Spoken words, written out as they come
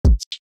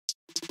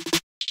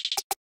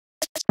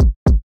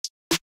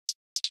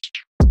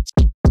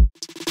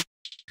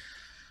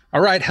All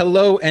right.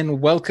 Hello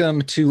and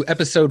welcome to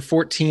episode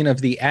 14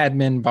 of the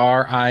Admin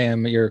Bar. I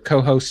am your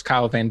co-host,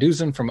 Kyle Van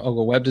Duzen from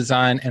Ogle Web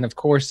Design. And of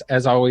course,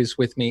 as always,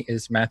 with me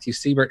is Matthew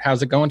Siebert.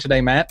 How's it going today,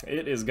 Matt?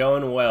 It is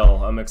going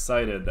well. I'm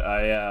excited.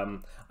 I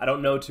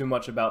don't know too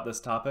much about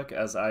this topic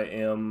as I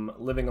am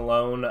living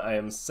alone. I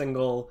am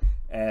single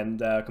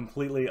and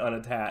completely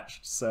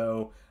unattached.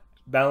 So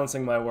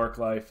balancing my work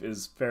life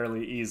is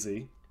fairly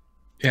easy.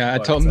 Yeah, I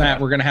told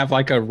Matt we're going to have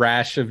like a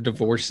rash of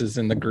divorces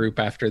in the group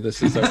after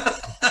this is over.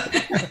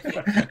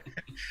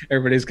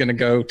 Everybody's going to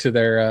go to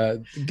their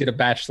get a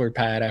bachelor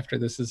pad after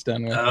this is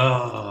done with.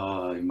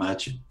 Oh,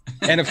 imagine.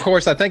 And of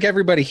course, I think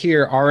everybody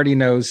here already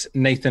knows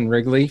Nathan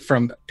Wrigley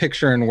from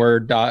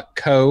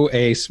pictureandword.co,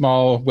 a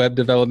small web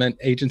development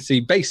agency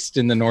based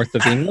in the north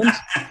of England.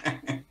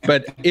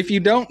 But if you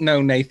don't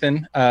know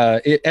Nathan,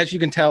 as you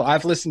can tell,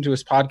 I've listened to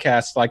his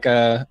podcast like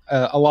a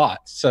lot.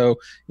 So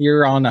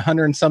you're on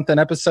 100 and something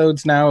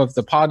episodes now of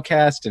the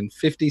podcast and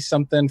 50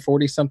 something,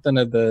 40 something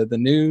of the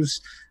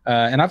news.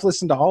 And I've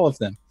listened to all of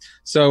them.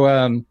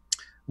 So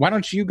why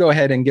don't you go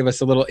ahead and give us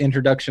a little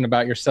introduction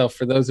about yourself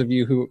for those of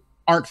you who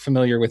aren't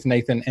familiar with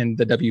Nathan and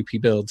the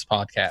WP Builds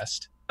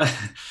podcast?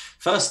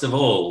 First of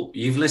all,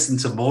 you've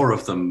listened to more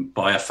of them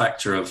by a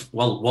factor of,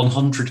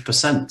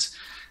 100%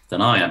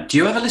 than I am. Do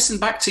you ever listen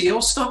back to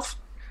your stuff?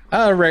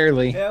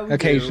 Rarely, Yeah,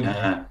 occasionally.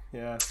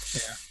 Yeah.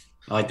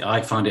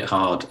 I find it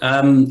hard.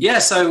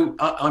 So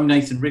I'm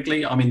Nathan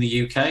Wrigley. I'm in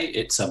the UK.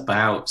 It's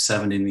about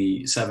 7 in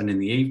the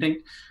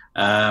evening.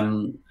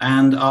 And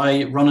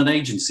I run an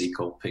agency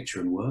called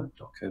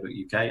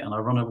pictureandword.co.uk, and I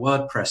run a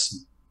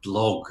WordPress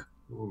blog,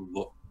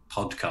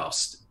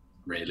 podcast,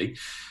 really,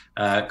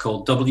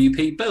 called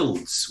WP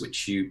Builds,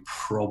 which you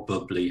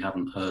probably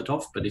haven't heard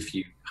of, but if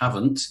you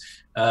haven't,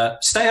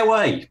 stay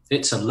away.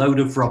 It's a load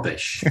of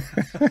rubbish.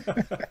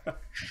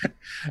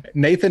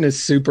 Nathan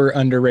is super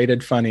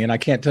underrated funny, and I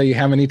can't tell you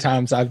how many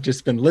times I've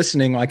just been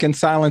listening like in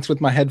silence with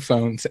my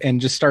headphones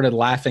and just started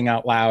laughing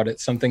out loud at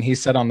something he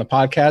said on the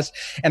podcast.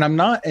 And I'm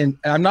not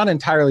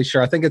entirely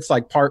sure. I think it's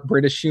like part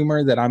British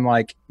humor that I'm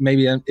like,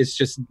 maybe it's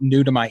just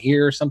new to my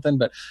ear or something,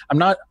 but I'm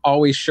not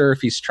always sure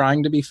if he's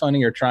trying to be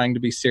funny or trying to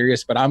be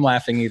serious, but I'm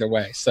laughing either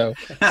way. So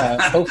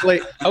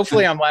hopefully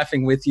I'm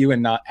laughing with you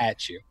and not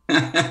at you.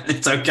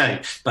 It's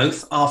okay.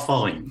 Both are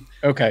fine.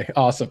 Okay,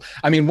 awesome.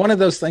 I mean, one of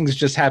those things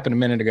just happened a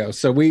minute ago.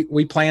 So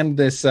we planned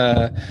this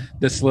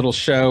little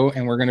show,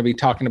 and we're going to be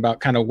talking about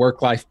kind of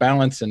work-life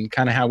balance and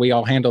kind of how we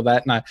all handle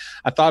that. And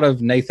I thought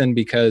of Nathan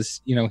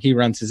because, he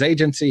runs his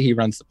agency, he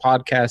runs the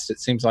podcast. It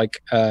seems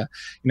like,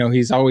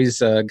 he's always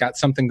got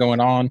something going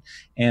on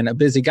and a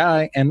busy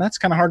guy. And that's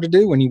kind of hard to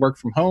do when you work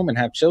from home and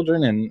have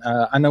children. And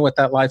I know what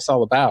that life's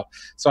all about.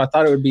 So I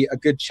thought it would be a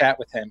good chat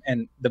with him.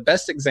 And the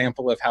best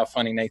example of how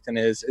funny Nathan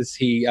is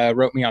he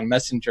wrote me on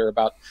Messenger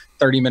about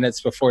 30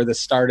 minutes before this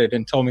started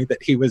and told me that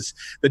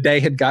the day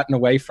had gotten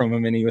away from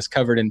him and he was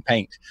covered in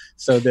paint.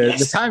 So the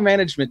time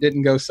management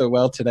didn't go so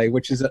well today,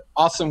 which is an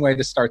awesome way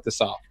to start this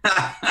off.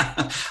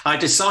 I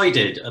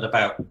decided at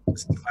about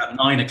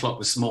 9 o'clock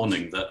this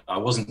morning that I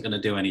wasn't going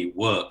to do any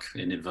work,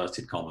 in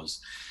inverted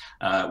commas,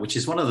 which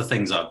is one of the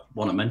things I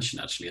want to mention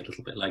actually a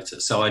little bit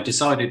later. So I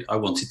decided I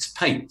wanted to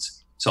paint.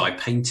 So I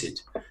painted,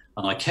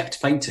 and I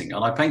kept painting,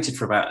 and I painted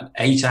for about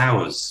 8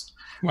 hours.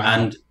 Wow.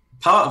 And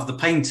part of the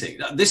painting,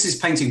 this is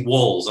painting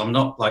walls. I'm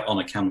not like on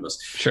a canvas.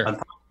 Sure.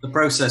 And the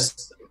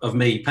process of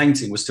me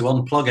painting was to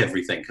unplug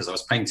everything because I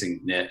was painting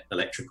near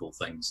electrical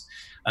things.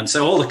 And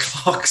so all the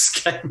clocks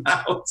came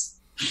out.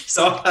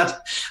 So I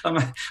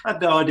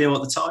had no idea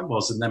what the time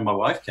was. And then my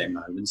wife came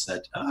home and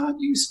said, "Aren't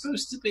you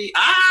supposed to be?"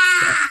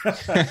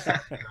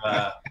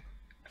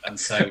 And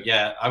so,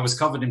 I was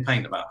covered in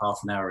paint about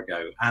half an hour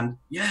ago. And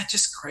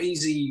just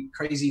crazy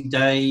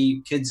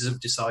day. Kids have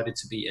decided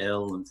to be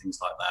ill and things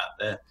like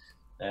that.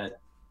 They're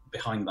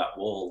behind that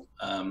wall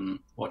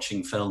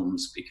watching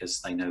films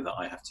because they know that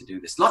I have to do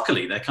this.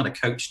 Luckily, they're kind of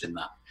coached in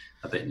that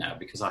a bit now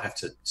because I have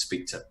to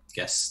speak to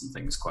guests and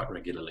things quite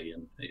regularly.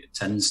 And it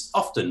tends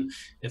often,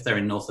 if they're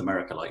in North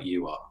America like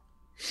you are,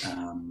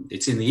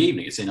 it's in the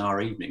evening, it's in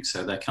our evening.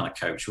 So they're kind of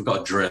coached. We've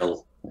got a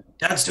drill.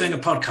 Dad's doing a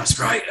podcast,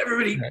 right?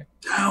 Everybody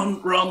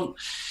down, run.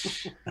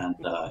 And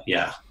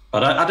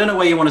but I don't know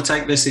where you want to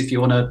take this. If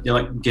you want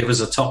to give us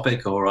a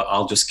topic, or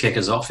I'll just kick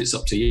us off. It's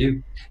up to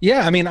you.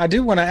 Yeah, I mean, I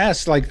do want to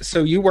ask,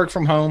 so you work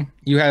from home,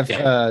 you have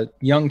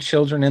young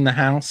children in the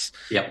house.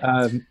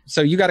 Yeah.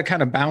 So you got to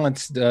kind of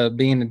balance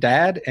being a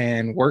dad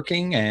and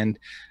working and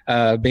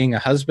being a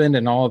husband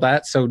and all of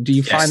that. So do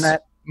you find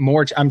that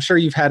more? I'm sure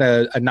you've had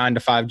a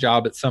 9-to-5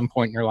 job at some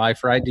point in your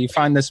life, right? Do you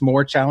find this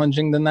more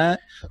challenging than that?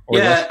 Or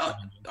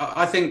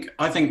I think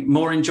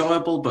more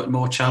enjoyable, but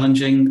more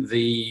challenging.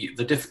 The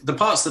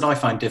parts that I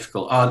find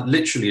difficult are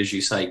literally, as you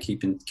say,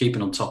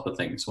 keeping on top of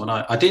things. When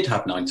I did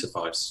have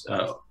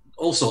 9-to-5s,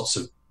 all sorts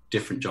of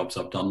different jobs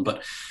I've done,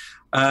 but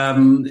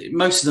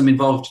most of them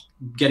involved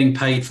getting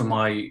paid for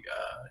my,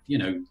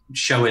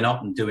 showing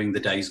up and doing the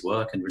day's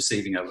work and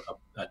receiving a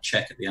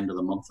check at the end of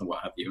the month and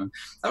what have you. And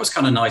that was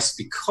kind of nice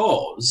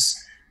because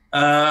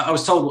I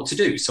was told what to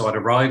do. So I'd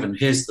arrive and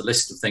here's the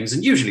list of things.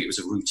 And usually it was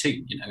a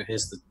routine,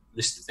 here's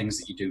list of things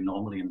that you do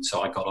normally. And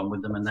so I got on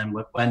with them. And then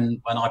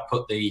when I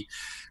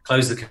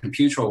closed the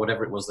computer or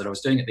whatever it was that I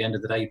was doing, at the end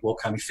of the day, you'd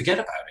walk home and forget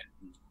about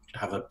it,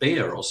 have a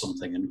beer or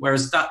something. And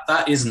whereas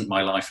that isn't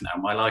my life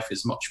now. My life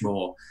is much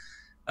more,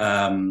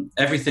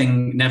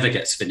 everything never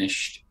gets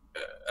finished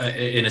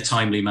in a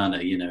timely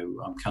manner. You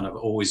know, I'm kind of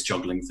always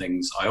juggling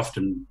things. I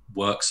often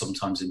work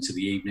sometimes into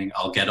the evening.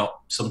 I'll get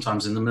up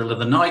sometimes in the middle of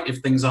the night if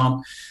things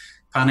aren't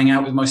panning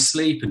out with my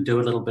sleep, and do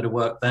a little bit of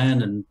work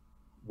then, and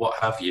what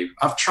have you.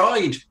 I've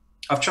tried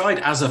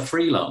as a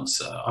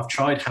freelancer, I've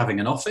tried having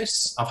an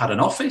office. I've had an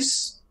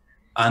office,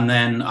 and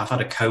then I've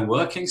had a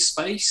co-working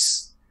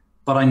space,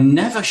 but I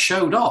never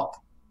showed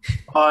up.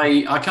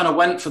 I kind of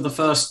went for the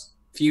first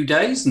few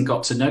days and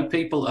got to know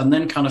people, and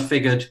then kind of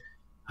figured,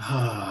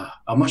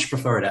 I much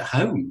prefer it at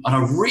home. And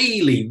I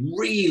really,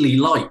 really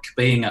like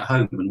being at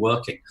home and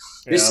working.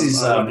 Yeah,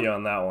 I'm with you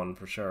on that one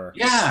for sure.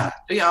 Yeah.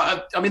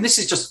 I mean, this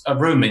is just a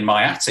room in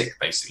my attic,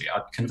 basically.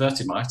 I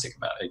converted my attic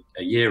about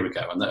a year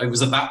ago. And it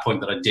was at that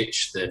point that I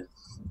ditched the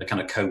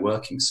kind of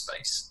co-working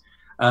space.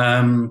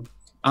 And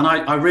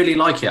I really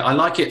like it. I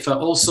like it for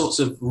all sorts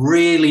of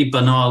really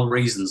banal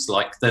reasons.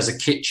 Like there's a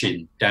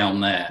kitchen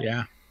down there.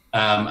 Yeah.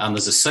 And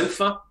there's a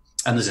sofa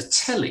and there's a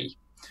telly.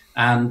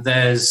 And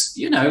there's,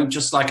 you know,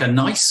 just like a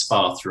nice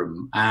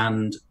bathroom.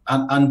 And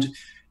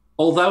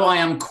although I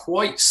am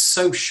quite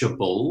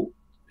sociable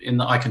in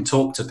that I can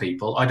talk to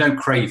people, I don't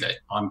crave it.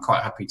 I'm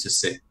quite happy to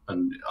sit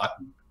and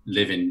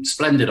live in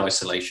splendid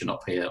isolation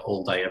up here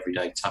all day, every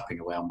day, tapping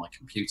away on my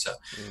computer.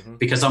 Mm-hmm.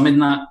 Because I'm in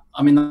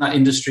that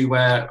industry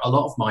where a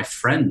lot of my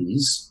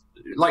friends,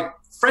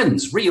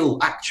 real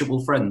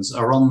actual friends,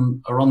 are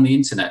on the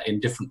internet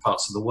in different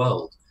parts of the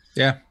world.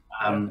 Yeah.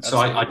 So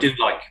I do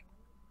like.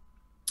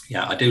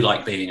 Yeah, I do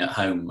like being at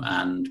home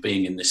and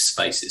being in this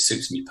space. It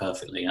suits me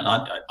perfectly. And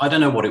I don't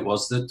know what it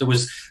was. There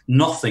was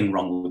nothing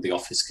wrong with the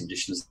office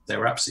conditions. They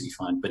were absolutely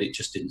fine, but it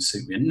just didn't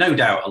suit me. And no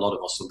doubt a lot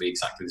of us will be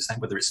exactly the same,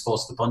 whether it's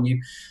forced upon you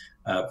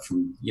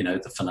from, you know,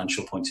 the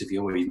financial point of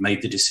view, or you've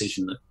made the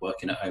decision that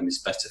working at home is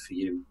better for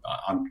you.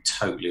 I'm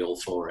totally all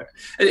for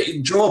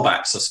it.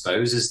 Drawbacks, I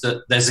suppose, is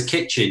that there's a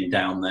kitchen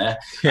down there,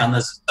 and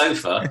there's a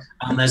sofa,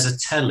 and there's a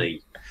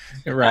telly.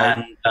 Right.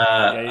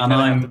 And, you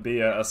have to be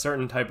a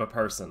certain type of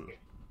person.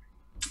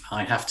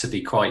 I have to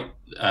be quite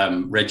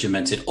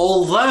regimented.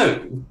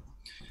 Although,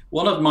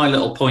 one of my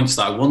little points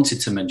that I wanted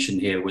to mention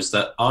here was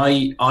that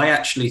I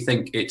actually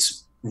think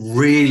it's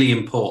really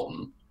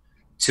important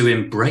to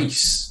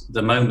embrace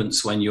the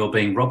moments when you're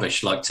being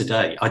rubbish, like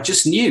today. I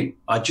just knew.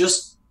 I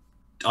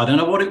don't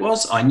know what it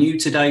was. I knew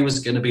today was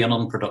going to be an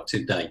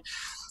unproductive day.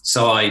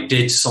 So I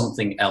did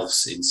something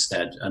else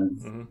instead.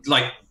 And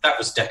like that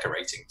was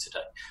decorating today.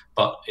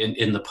 But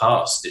in the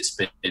past, it's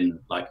been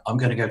like, I'm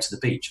going to go to the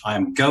beach. I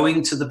am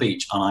going to the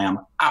beach, and I am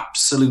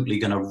absolutely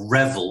going to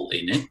revel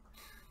in it,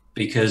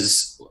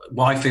 because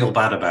why feel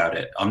bad about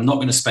it? I'm not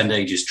going to spend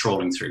ages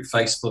trawling through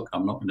Facebook.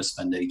 I'm not going to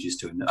spend ages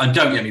doing that. And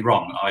don't get me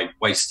wrong, I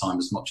waste time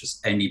as much as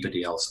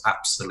anybody else.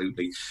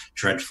 Absolutely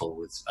dreadful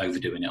with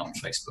overdoing it on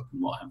Facebook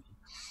and what have you.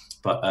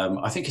 But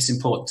I think it's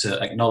important to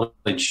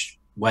acknowledge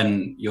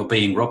when you're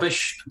being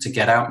rubbish, to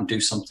get out and do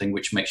something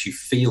which makes you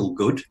feel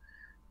good,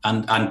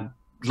 and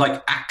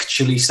like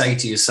actually say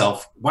to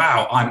yourself,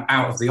 wow, I'm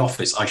out of the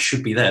office. I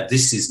should be there.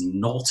 This is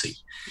naughty.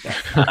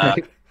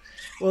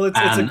 Well, it's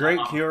a great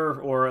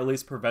cure, or at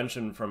least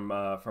prevention from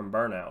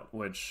burnout,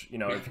 which, you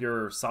know, if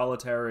you're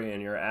solitary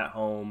and you're at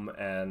home,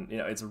 and, you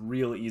know, it's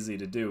real easy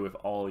to do if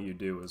all you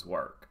do is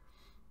work.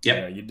 Yeah.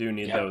 You know, you do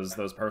need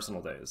those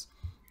personal days.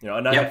 You know,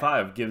 a 9 to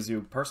 5 gives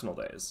you personal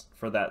days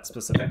for that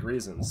specific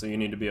reason. So you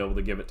need to be able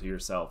to give it to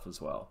yourself as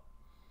well.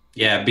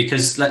 Yeah,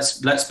 because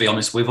let's be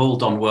honest, we've all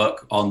done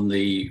work on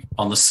the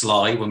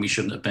sly when we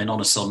shouldn't have been,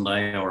 on a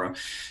Sunday or a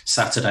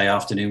Saturday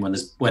afternoon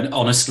when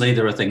honestly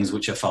there are things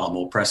which are far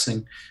more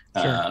pressing,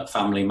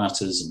 family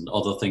matters and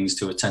other things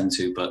to attend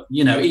to. But,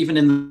 you know, even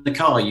in the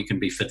car you can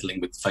be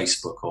fiddling with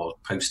Facebook or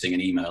posting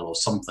an email or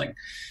something.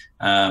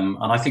 And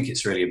I think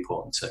it's really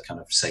important to kind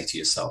of say to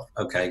yourself,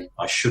 okay,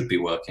 I should be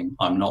working.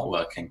 I'm not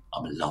working.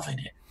 I'm loving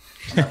it.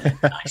 I'm having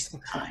a nice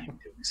time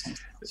doing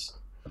something else.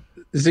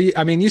 So,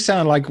 I mean, you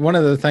sound like one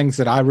of the things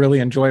that I really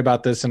enjoy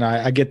about this, and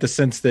I get the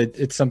sense that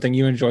it's something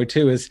you enjoy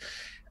too, is,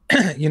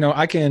 you know,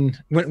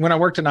 when I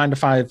worked a 9 to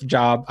 5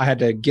 job, I had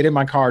to get in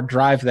my car,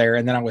 drive there,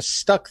 and then I was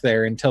stuck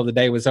there until the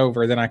day was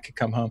over. Then I could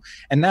come home.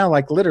 And now,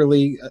 like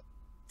literally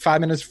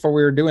 5 minutes before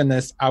we were doing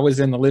this, I was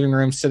in the living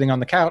room sitting on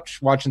the couch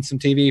watching some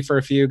TV for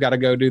a few, got to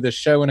go do this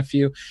show in a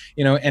few,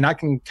 you know, and I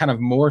can kind of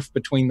morph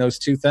between those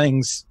two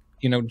things,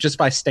 you know, just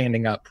by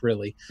standing up,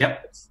 really.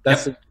 Yep.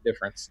 That's the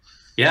difference.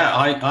 Yeah,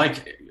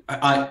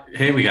 I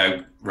here we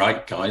go.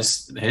 Right,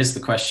 guys, here's the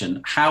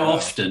question. How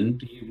often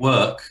do you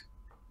work?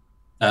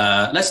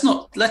 Let's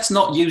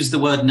not use the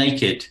word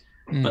naked,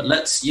 but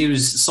let's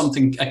use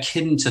something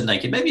akin to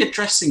naked, maybe a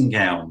dressing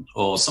gown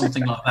or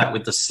something like that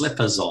with the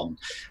slippers on.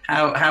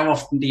 How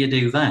often do you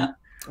do that?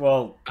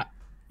 Well,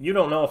 you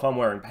don't know if I'm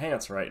wearing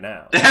pants right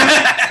now.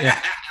 Yeah.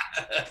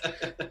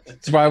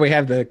 That's why we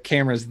have the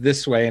cameras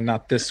this way and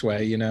not this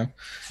way, you know.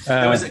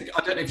 I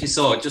don't know if you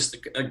saw, just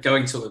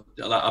going to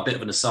a bit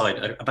of an aside,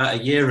 about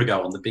a year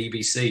ago on the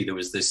BBC, there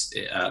was this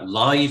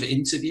live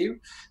interview.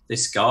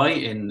 This guy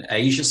in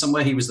Asia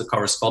somewhere, he was the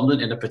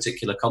correspondent in a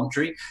particular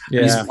country.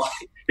 Yeah.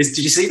 Did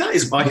you see that?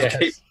 His wife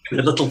came with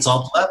a little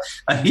toddler,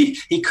 and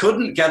he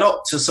couldn't get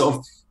up to sort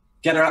of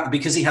get her out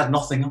because he had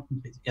nothing on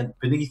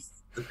beneath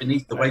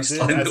the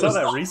waistline. I saw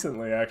that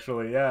recently,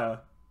 actually. Yeah.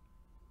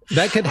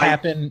 That could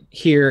happen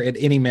here at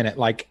any minute,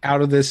 like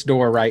out of this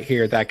door right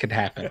here. That could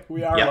happen.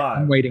 We are live.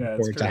 I'm waiting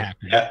for it to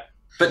happen. Yeah.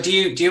 But do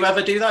you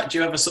ever do that? Do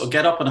you ever sort of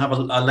get up and have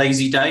a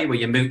lazy day where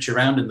you mooch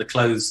around in the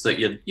clothes that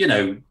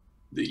you're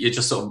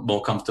just sort of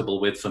more comfortable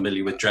with,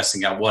 familiar with,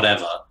 dressing out,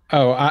 whatever?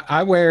 Oh,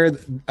 I wear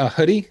a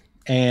hoodie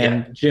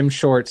and gym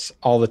shorts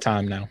all the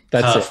time now.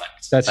 That's Perfect. It.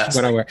 That's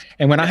what I wear.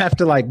 And when I have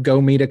to like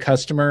go meet a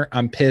customer,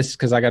 I'm pissed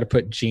because I got to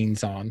put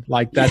jeans on.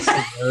 Like that's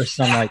the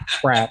worst. I'm like,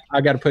 crap, I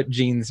got to put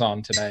jeans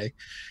on today.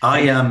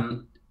 They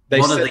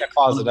sit in the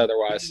closet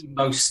otherwise.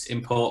 Most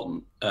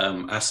important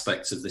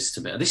aspects of this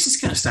to me. This is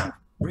going to sound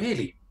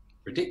really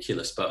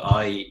ridiculous, but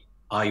I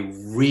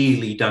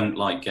really don't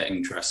like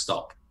getting dressed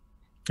up.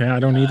 Yeah, I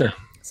don't either.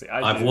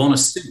 I've worn a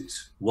suit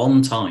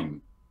one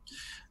time.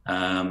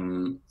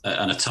 And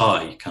a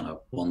tie kind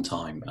of one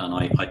time,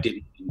 and I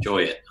didn't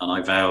enjoy it, and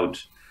I vowed,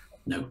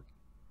 no,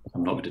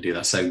 I'm not going to do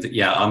that. So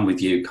I'm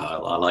with you,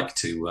 Kyle. I like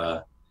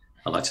to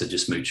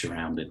just mooch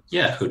around in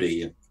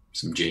hoodie and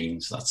some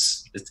jeans.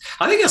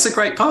 I think that's a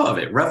great part of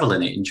it. Revel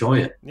in it, enjoy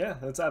it. Yeah,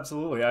 that's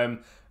absolutely.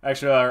 I'm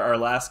actually our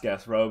last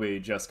guest, Roby,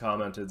 just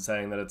commented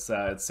saying that it's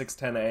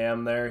 6:10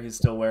 a.m. there. He's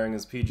still wearing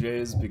his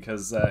PJs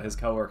because his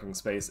co-working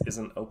space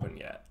isn't open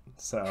yet.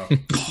 So.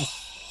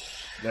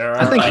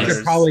 I think you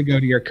could probably go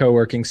to your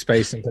co-working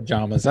space in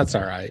pajamas. That's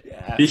all right.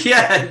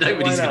 Yeah,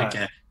 nobody's gonna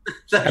care.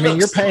 I mean,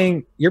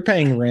 you're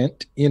paying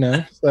rent, you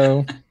know,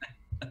 so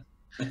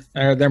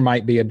there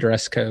might be a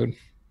dress code.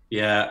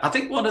 Yeah, I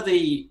think one of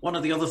the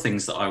other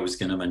things that I was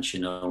going to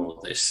mention on all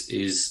of this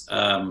is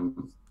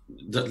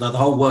the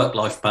whole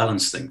work-life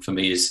balance thing for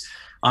me is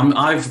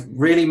I've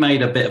really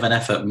made a bit of an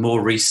effort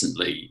more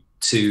recently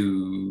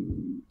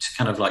to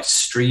kind of like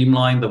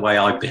streamline the way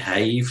I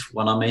behave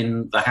when I'm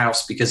in the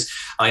house, because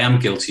I am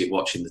guilty of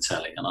watching the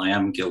telly, and I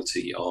am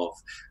guilty of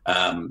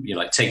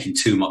like taking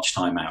too much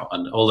time out.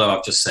 And although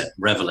I've just said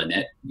revel in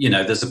it,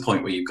 there's a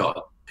point where you've got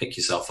to pick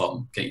yourself up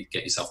and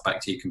get yourself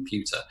back to your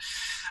computer.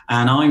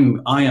 And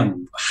I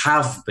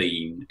have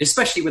been,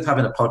 especially with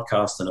having a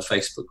podcast and a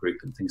Facebook group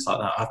and things like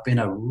that, I've been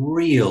a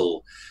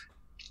real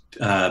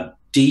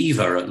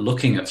diva at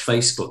looking at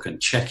Facebook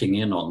and checking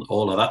in on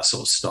all of that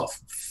sort of stuff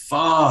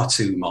far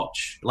too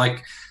much.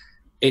 Like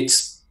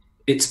it's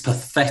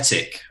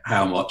pathetic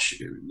how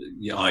much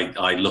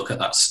I look at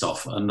that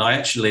stuff. And I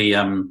actually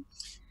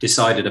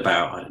decided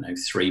about,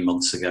 3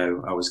 months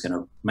ago, I was going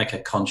to make a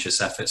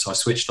conscious effort. So I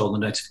switched all the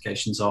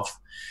notifications off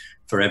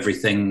for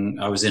everything.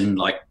 I was in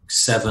like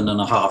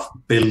 7.5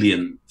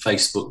 billion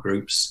Facebook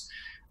groups,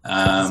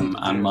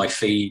 and my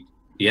feed.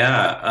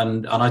 Yeah,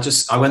 and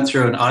I went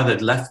through and either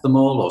left them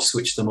all or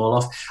switched them all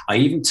off. I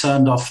even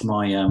turned off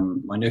my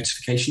my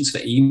notifications for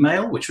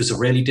email, which was a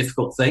really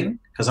difficult thing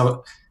because I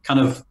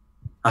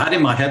had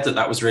in my head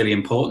that was really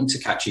important to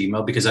catch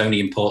email because only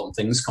important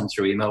things come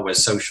through email, where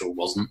social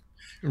wasn't.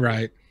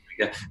 Right.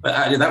 Yeah,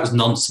 but that was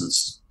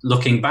nonsense.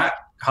 Looking back,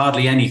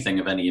 hardly anything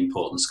of any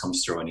importance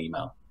comes through an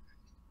email.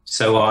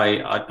 So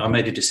I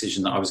made a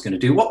decision that I was going to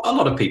do what a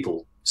lot of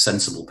people,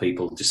 sensible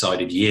people,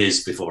 decided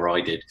years before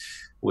I did,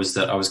 was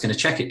that I was going to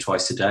check it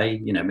twice a day.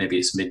 Maybe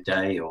it's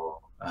midday or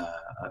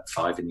at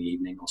 5 in the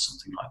evening or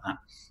something like that.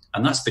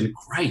 And that's been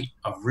great.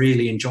 I've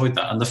really enjoyed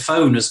that. And the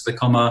phone has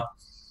become a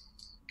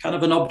kind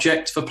of an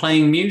object for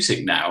playing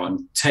music now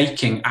and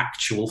taking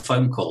actual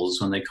phone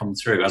calls when they come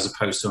through, as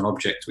opposed to an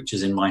object which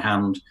is in my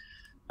hand,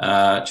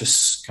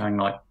 just going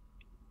like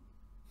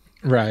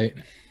right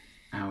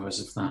hours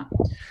of that.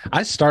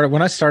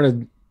 When I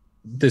started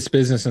this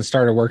business and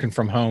started working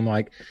from home,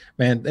 like,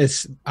 man,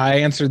 I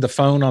answered the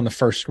phone on the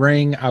first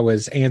ring. I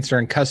was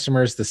answering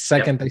customers the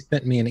second they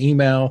sent me an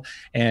email,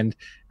 and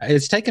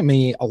it's taken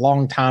me a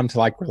long time to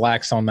like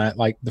relax on that.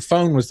 Like the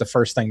phone was the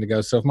first thing to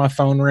go. So if my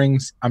phone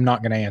rings, I'm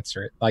not going to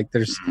answer it. Like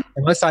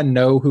unless I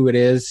know who it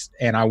is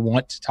and I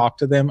want to talk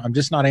to them, I'm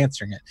just not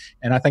answering it.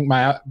 And I think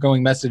my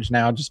outgoing message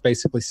now just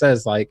basically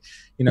says like,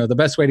 the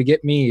best way to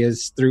get me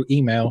is through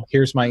email.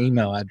 Here's my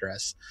email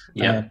address.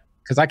 Yeah.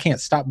 Because I can't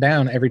stop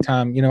down every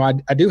time.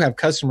 I do have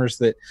customers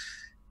that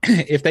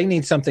if they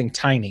need something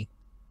tiny,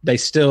 they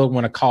still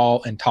want to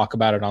call and talk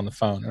about it on the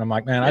phone. And I'm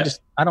like, man,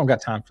 I don't got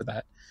time for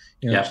that.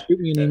 Shoot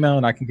me an email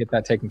and I can get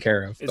that taken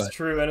care of. It's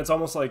true, and it's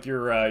almost like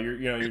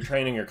you're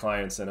training your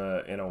clients in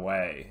a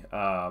way.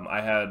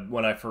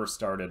 When I first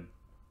started,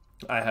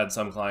 I had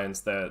some clients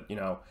that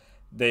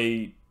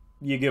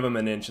you give them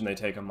an inch and they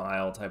take a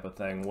mile type of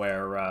thing.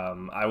 Where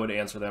I would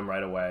answer them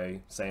right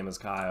away, same as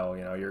Kyle.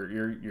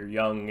 You're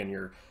young and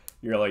you're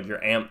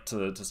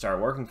amped to start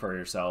working for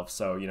yourself,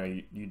 so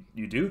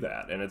you do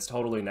that, and it's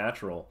totally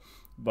natural.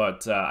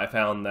 But I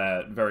found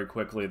that very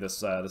quickly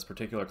this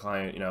particular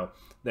client,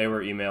 they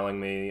were emailing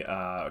me,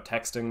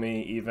 texting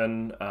me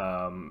even,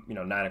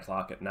 9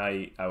 o'clock at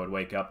night. I would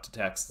wake up to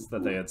texts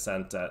that they had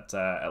sent at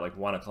like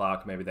 1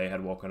 o'clock. Maybe they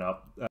had woken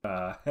up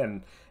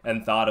and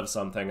thought of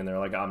something, and they're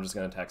like, I'm just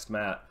going to text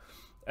Matt.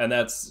 And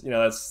that's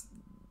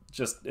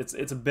just,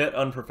 it's a bit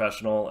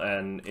unprofessional,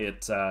 and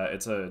it's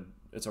a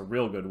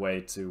real good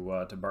way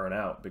to burn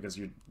out, because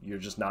you're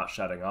just not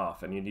shutting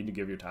off, and you need to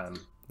give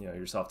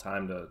yourself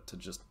time to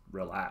just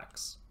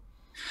relax.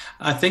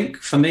 I think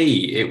for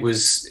me, it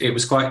was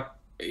quite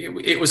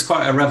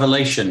a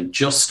revelation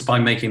just by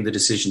making the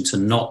decision to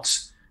not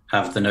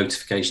have the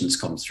notifications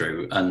come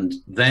through, and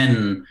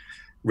then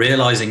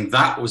realizing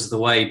that was the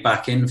way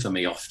back in for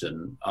me.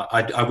 Often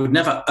I would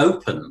never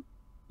open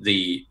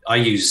I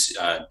use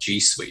G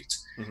Suite.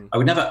 Mm-hmm. I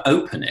would never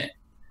open it.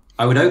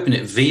 I would open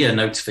it via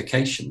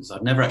notifications.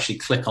 I'd never actually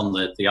click on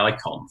the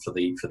icon for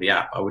the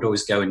app. I would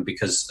always go in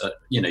because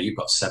you've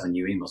got 7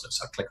 new emails,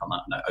 so I click on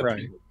that and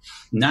open it.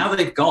 Now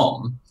they've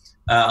gone,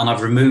 and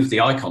I've removed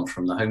the icon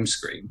from the home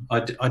screen. I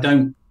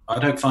don't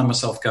find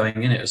myself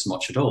going in it as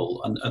much at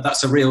all, and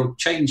that's a real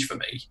change for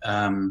me.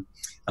 And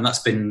that's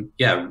been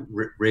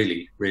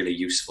really, really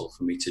useful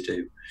for me to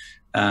do.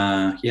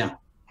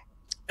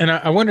 And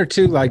I wonder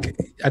too, like,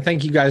 I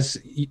think you guys,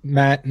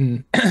 Matt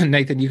and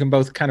Nathan, you can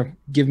both kind of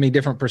give me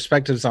different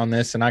perspectives on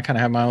this, and I kind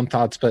of have my own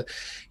thoughts. But,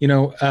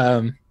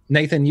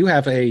 Nathan, you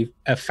have a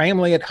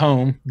family at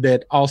home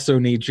that also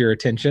needs your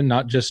attention,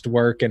 not just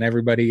work and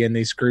everybody in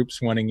these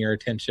groups wanting your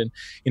attention.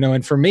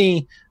 And for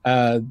me,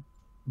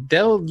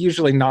 they'll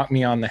usually knock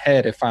me on the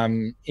head if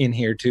I'm in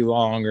here too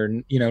long,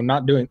 or,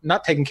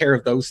 not taking care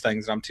of those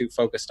things. I'm too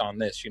focused on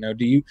this.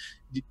 Do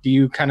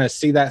you kind of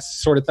see that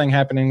sort of thing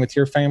happening with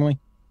your family?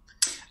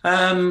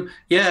 I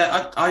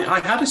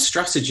had a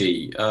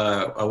strategy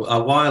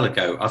a while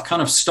ago. I've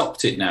kind of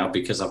stopped it now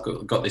because I've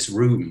got this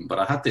room, but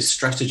I had this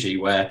strategy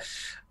where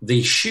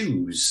the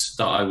shoes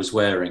that I was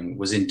wearing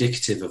was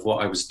indicative of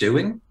what I was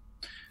doing.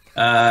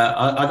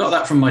 I got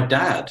that from my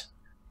dad,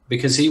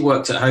 because he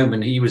worked at home,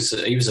 and he was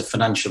a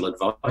financial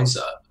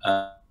advisor,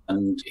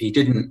 and he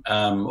didn't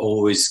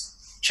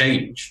always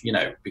change,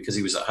 because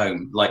he was at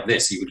home like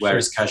this. He would wear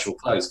his casual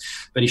clothes,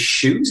 but his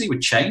shoes he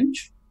would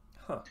change.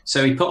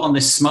 So he put on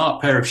this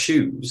smart pair of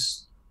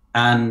shoes,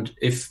 and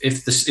if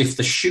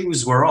the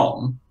shoes were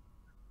on,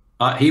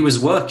 he was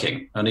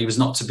working and he was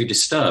not to be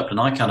disturbed. And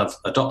I kind of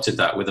adopted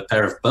that with a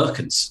pair of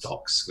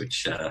Birkenstocks,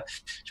 which I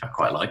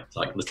quite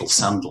like little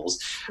sandals.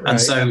 Right. And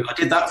so I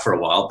did that for a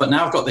while. But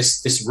now I've got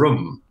this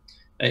room.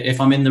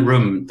 If I'm in the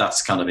room,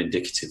 that's kind of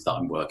indicative that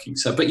I'm working.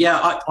 So, but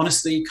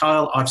honestly,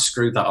 Kyle, I've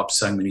screwed that up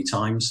so many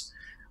times.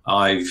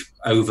 I've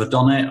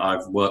overdone it.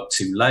 I've worked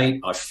too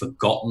late. I've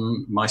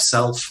forgotten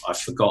myself. I've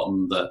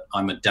forgotten that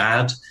I'm a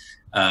dad,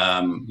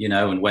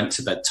 and went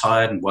to bed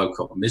tired and woke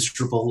up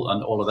miserable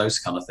and all of those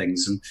kind of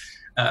things. And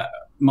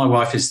my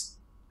wife is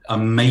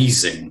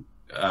amazing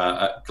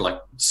at like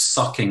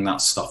sucking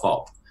that stuff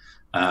up.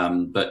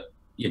 But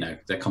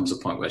there comes a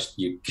point where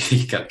you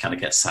kind of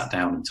get sat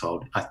down and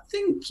told, I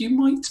think you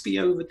might be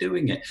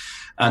overdoing it.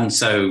 And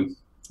so,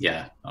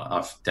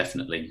 I've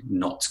definitely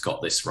not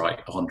got this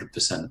right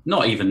 100%.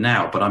 Not even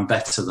now, but I'm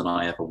better than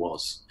I ever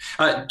was.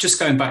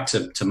 Just going back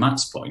to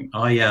Matt's point,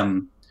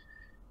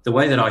 the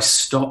way that I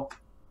stop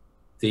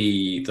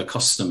the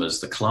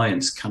customers, the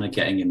clients kind of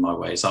getting in my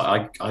way is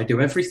I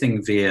do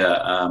everything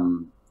via,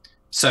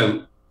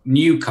 so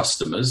new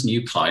customers,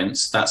 new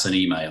clients, that's an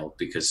email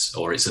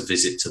or it's a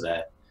visit to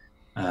their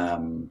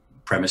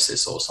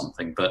premises or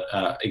something, but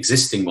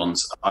existing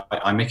ones,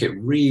 I make it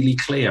really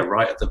clear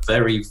right at the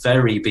very,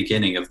 very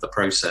beginning of the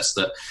process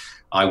that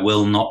I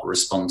will not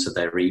respond to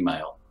their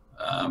email.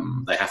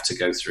 They have to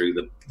go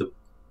through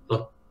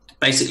the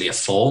basically a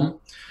form.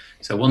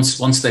 So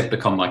once they've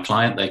become my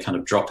client, they kind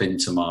of drop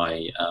into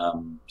my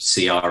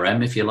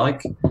CRM, if you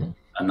like,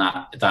 and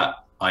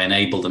that I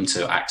enable them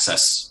to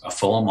access a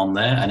form on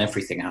there, and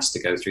everything has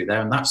to go through there,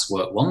 and that's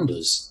worked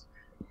wonders.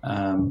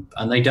 And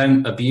they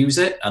don't abuse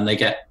it, and they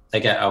get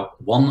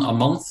one a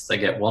month. They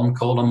get one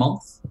call a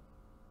month,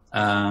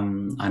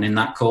 and in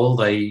that call,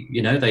 they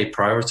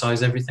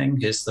prioritize everything.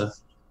 Here's the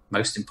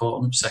most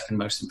important, second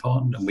most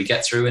important, and we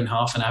get through in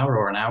half an hour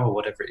or an hour,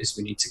 whatever it is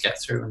we need to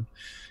get through. And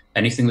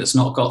anything that's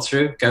not got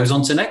through goes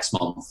on to next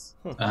month.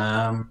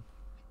 And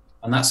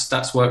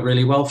that's worked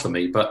really well for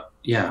me. But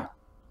yeah.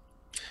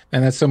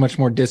 And that's so much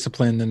more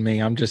disciplined than me.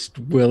 I'm just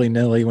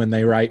willy-nilly. When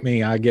they write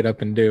me, I get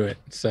up and do it.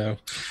 So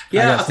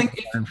yeah, I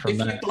think if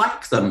you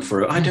blank them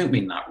for it, I don't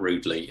mean that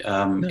rudely.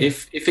 No.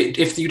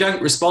 If you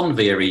don't respond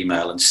via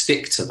email and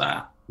stick to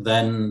that,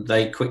 then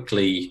they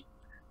quickly,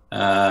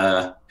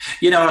 I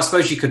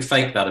suppose you could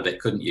fake that a bit,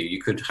 couldn't you?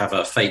 You could have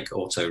a fake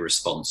auto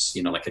response,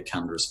 like a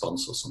canned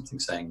response or something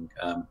saying,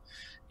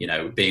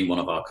 being one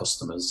of our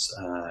customers,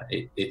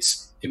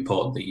 it's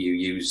important that you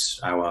use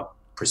our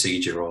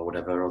procedure or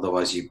whatever,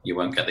 otherwise you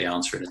won't get the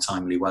answer in a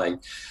timely way.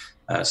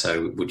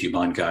 So would you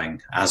mind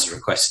going as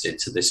requested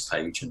to this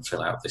page and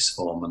fill out this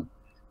form? And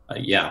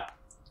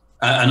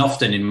and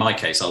often in my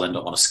case, I'll end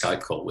up on a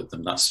Skype call with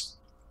them. That's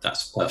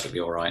that's perfectly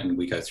all right, and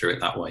we go through it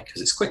that way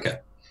because it's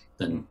quicker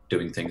than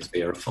doing things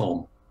via a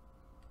form.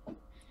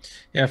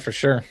 Yeah, for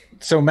sure.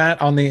 So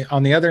Matt, on the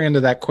other end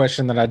of that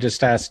question that I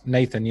just asked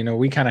Nathan,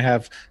 we kind of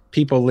have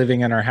people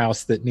living in our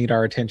house that need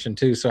our attention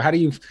too. So how do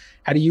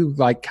you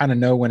like kind of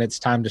know when it's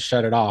time to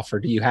shut it off, or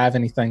do you have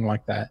anything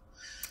like that?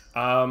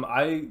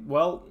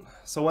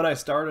 So when I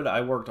started,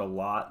 I worked a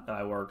lot.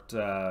 I worked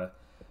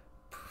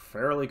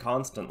fairly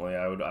constantly.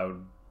 I would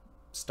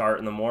start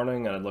in the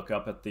morning and I'd look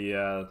up at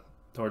the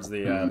towards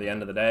the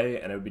end of the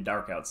day, and it would be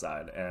dark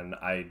outside, and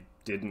I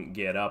didn't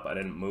get up. I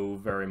didn't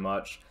move very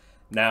much.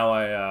 Now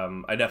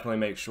I definitely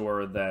make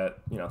sure that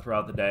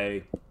throughout the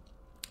day,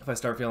 if I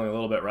start feeling a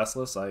little bit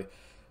restless, I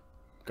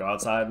go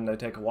outside and I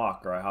take a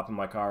walk, or I hop in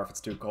my car if it's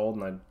too cold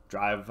and I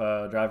drive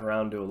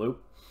around, do a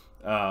loop.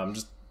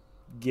 Just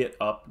get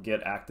up,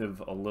 get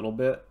active a little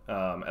bit.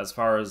 As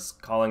far as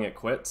calling it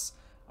quits,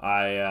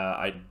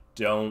 I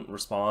don't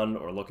respond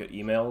or look at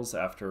emails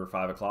after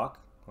 5 o'clock.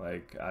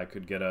 Like, I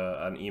could get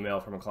an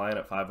email from a client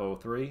at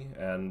 5:03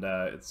 and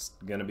it's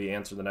gonna be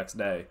answered the next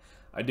day.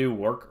 I do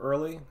work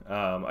early.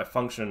 I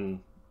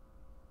function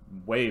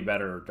way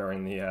better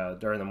during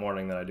the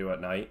morning than I do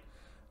at night.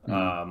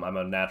 I'm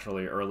a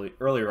naturally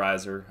early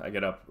riser. I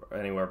get up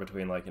anywhere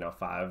between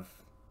 5,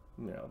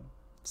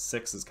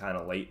 6 is kind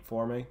of late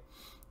for me.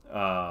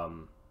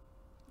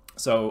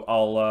 So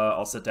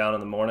I'll sit down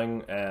in the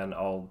morning and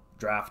I'll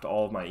draft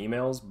all of my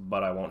emails,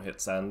 but I won't hit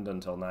send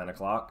until 9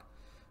 o'clock.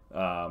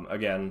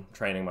 Again,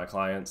 training my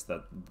clients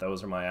that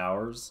those are my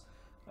hours.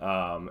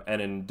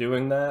 And in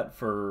doing that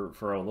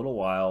for a little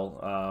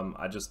while,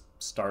 I just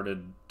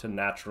started to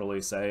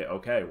naturally say,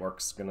 okay,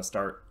 work's going to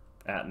start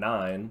at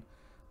 9,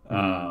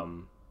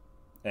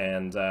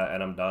 and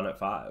I'm done at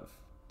 5.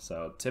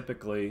 So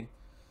typically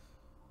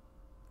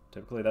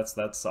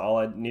that's all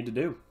I need to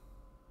do.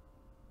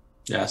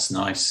 Yeah, that's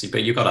nice.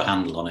 But you've got a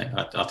handle on it.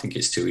 I think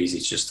it's too easy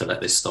just to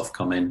let this stuff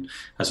come in.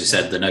 As we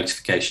said, the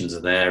notifications are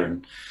there,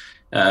 and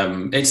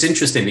it's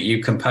interesting that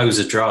you compose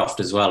a draft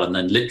as well and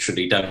then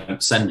literally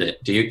don't send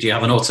it. Do you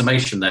have an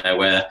automation there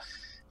where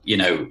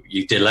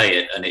you delay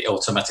it and it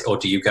automatic, or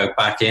do you go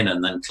back in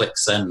and then click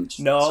send?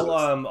 No,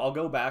 I'll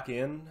go back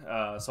in.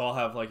 So I'll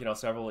have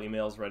several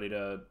emails ready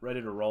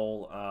to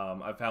roll.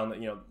 I found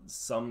that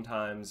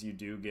sometimes you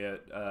do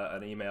get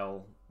an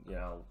email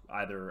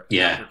either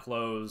after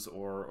close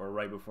or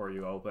right before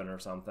you open or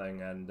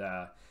something, and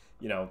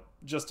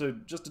just to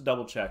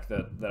double check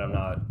that I'm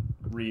not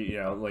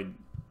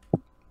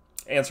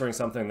answering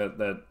something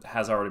that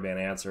has already been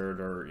answered,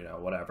 or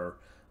whatever.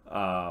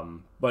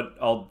 But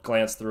I'll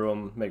glance through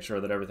them, make sure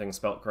that everything's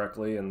spelt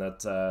correctly, and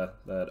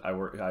that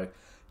I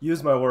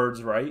use my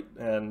words right,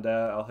 and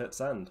I'll hit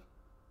send.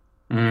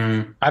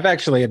 I've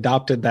actually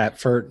adopted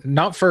that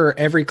not for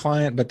every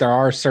client, but there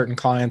are certain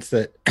clients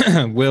that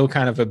will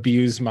kind of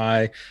abuse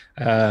my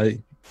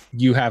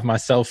you have my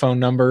cell phone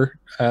number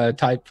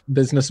type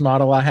business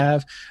model I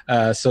have.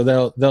 So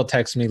they'll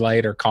text me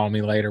late or call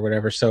me late or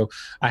whatever. So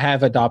I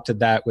have adopted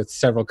that with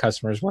several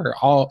customers where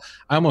I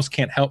almost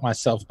can't help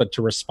myself but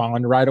to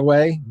respond right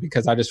away,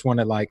 because I just want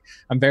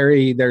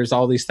to there's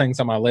all these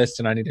things on my list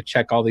and I need to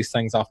check all these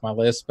things off my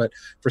list. But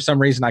for some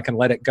reason I can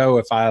let it go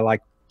if I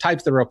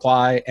type the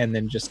reply and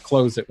then just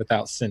close it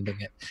without sending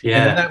it. Yeah.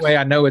 And then that way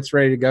I know it's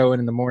ready to go.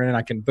 And in the morning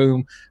I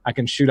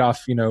can shoot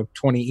off,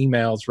 20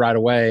 emails right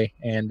away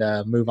and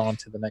move on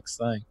to the next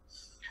thing.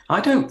 I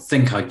don't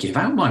think I give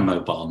out my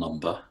mobile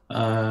number.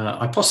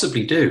 I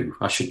possibly do.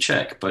 I should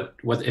check, but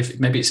if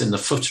maybe it's in the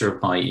footer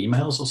of my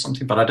emails or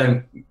something, but I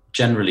don't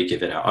generally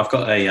give it out. I've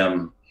got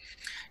a,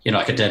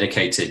 like a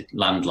dedicated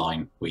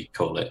landline, we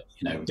call it,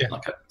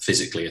 like a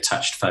physically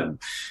attached phone.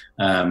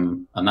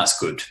 And that's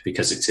good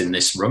because it's in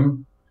this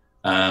room.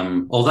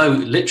 Although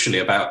literally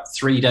about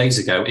 3 days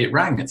ago, it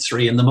rang at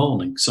 3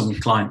 a.m. Some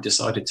client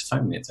decided to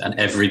phone me and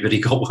everybody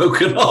got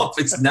woken up.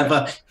 It's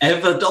never,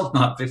 ever done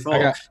that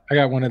before. I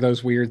got one of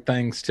those weird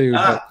things too.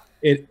 But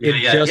look at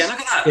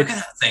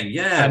that thing.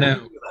 Yeah. I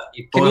know.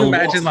 Can you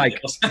imagine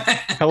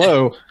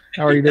hello,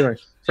 how are you doing?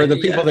 For the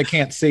people that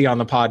can't see on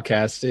the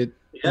podcast, it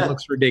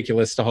looks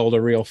ridiculous to hold a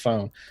real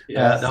phone.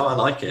 Yeah, no, I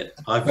like it.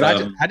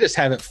 I just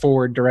have it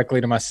forward directly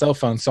to my cell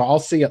phone. So I'll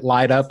see it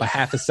light up a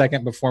half a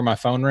second before my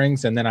phone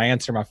rings, and then I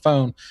answer my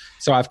phone.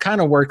 So I've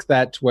kind of worked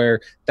that to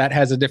where that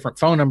has a different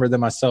phone number than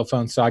my cell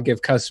phone. So I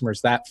give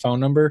customers that phone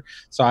number.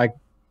 So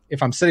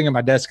if I'm sitting at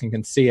my desk and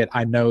can see it,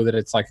 I know that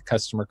it's like a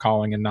customer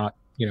calling and not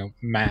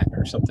Matt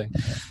or something.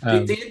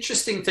 The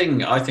interesting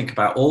thing I think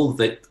about all of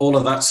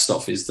that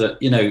stuff is that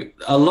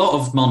a lot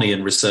of money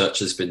and research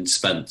has been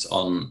spent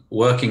on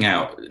working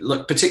out,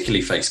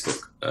 particularly Facebook,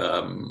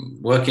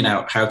 working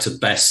out how to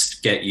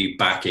best get you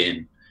back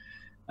in.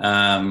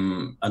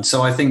 And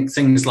so I think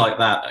things like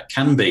that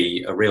can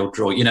be a real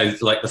draw.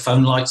 Like the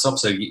phone lights up,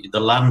 so the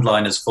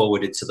landline is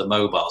forwarded to the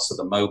mobile, so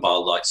the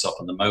mobile lights up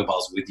and the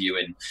mobile's with you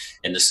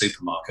in the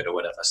supermarket or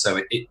whatever.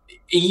 So it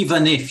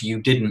even if you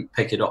didn't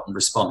pick it up and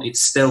respond,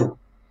 it's still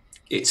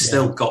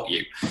got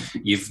you.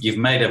 You've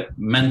made a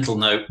mental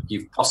note.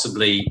 You've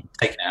possibly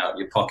taken it out of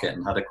your pocket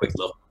and had a quick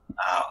look.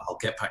 I'll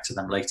get back to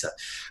them later.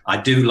 I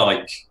do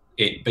like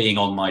it being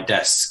on my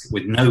desk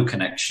with no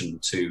connection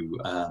to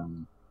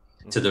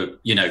the,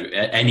 you know,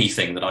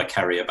 anything that I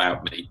carry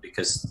about me,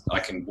 because I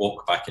can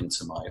walk back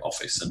into my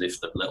office, and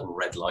if the little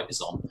red light is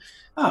on,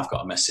 I've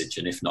got a message,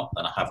 and if not,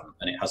 then I haven't,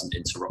 and it hasn't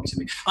interrupted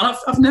me. And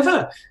I've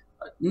never,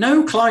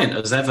 no client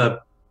has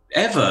ever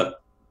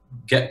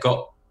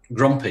got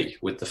grumpy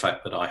with the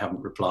fact that I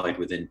haven't replied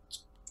within,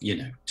 you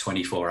know,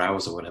 24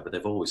 hours or whatever.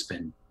 They've always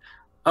been,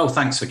 oh,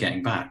 thanks for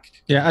getting back.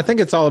 Yeah, I think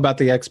it's all about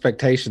the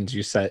expectations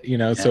you set, you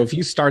know. Yeah. So if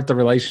you start the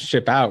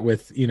relationship out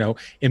with, you know,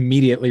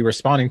 immediately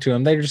responding to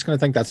them, they're just going to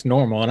think that's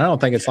normal. And I don't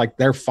think it's like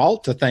their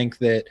fault to think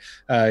that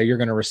you're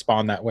going to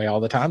respond that way all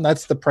the time.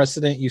 That's the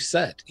precedent you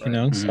set, you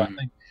know. So I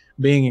think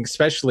being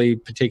especially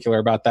particular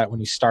about that when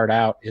you start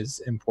out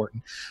is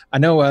important. I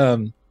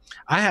know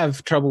I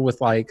have trouble with,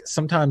 like,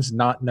 sometimes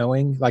not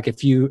knowing, like,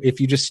 if you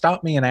just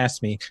stop me and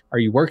ask me, are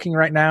you working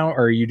right now,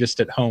 or are you just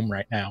at home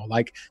right now?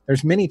 Like,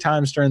 there's many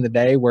times during the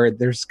day where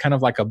there's kind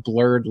of like a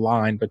blurred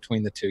line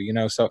between the two, you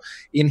know? So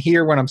in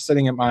here, when I'm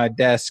sitting at my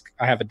desk,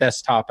 I have a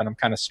desktop and I'm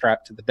kind of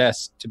strapped to the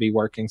desk to be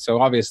working. So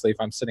obviously if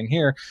I'm sitting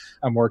here,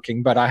 I'm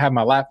working, but I have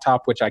my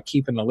laptop, which I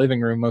keep in the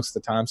living room most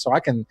of the time. So I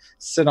can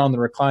sit on the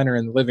recliner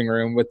in the living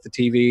room with the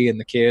TV and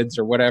the kids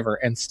or whatever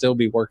and still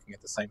be working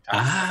at the same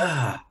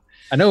time.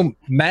 I know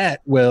Matt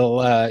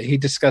will, he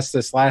discussed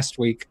this last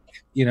week,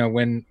 you know,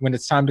 when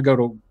it's time to go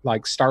to,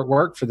 like, start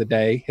work for the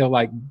day, he'll,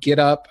 like, get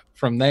up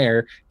from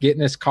there, get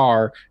in his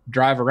car,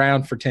 drive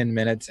around for 10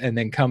 minutes, and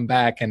then come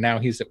back, and now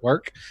he's at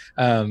work.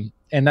 And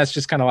that's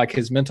just kind of like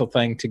his mental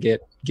thing to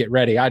get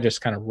ready. I just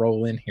kind of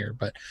roll in here,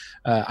 but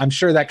I'm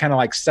sure that kind of,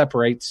 like,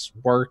 separates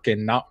work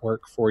and not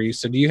work for you.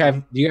 So do you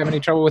have any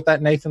trouble with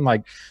that, Nathan?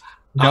 Like,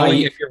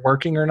 knowing if you're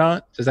working or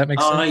not? Does that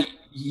make sense?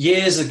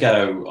 Years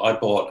ago, I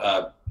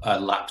bought a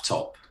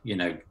laptop, you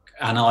know,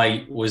 and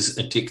I was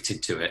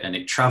addicted to it, and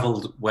it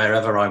traveled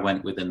wherever I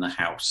went within the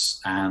house,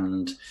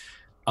 and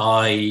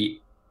I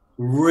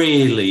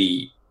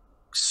really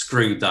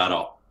screwed that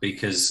up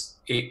because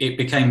it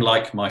became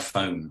like my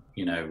phone,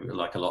 you know,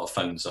 like a lot of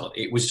phones are.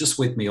 It was just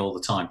with me all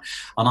the time,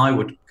 and I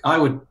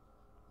would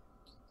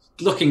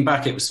looking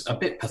back, it was a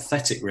bit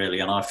pathetic, really,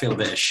 and I feel a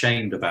bit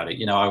ashamed about it.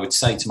 You know, I would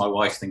say to my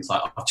wife things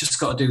like, I've just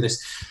got to do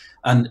this,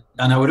 and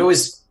I would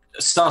always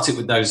start it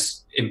with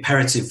those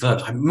imperative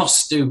verbs. I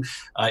must do,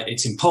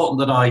 it's important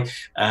that I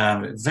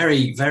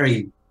very,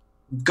 very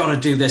got to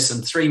do this,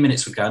 and 3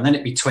 minutes would go, and then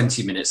it'd be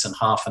 20 minutes and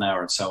half an hour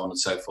and so on and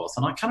so forth.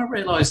 And I kind of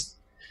realized,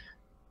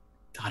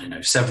 I don't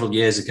know, several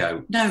years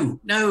ago,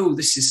 no,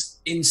 this is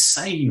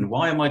insane.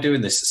 Why am I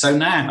doing this? So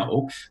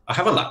now I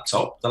have a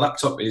laptop. The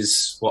laptop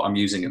is what I'm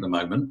using at the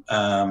moment,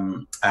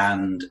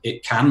 and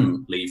it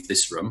can leave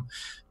this room.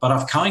 But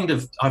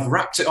I've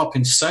wrapped it up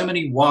in so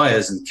many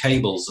wires and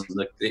cables,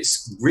 and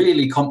it's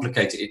really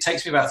complicated. It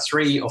takes me about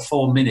 3 or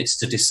 4 minutes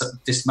to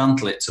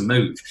dismantle it to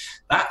move.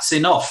 That's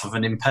enough of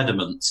an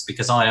impediment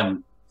because I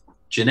am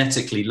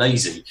genetically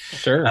lazy.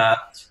 Sure.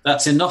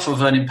 That's enough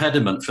of an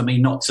impediment for me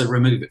not to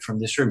remove it from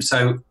this room.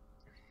 So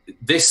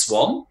this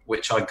one,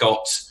 which I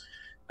got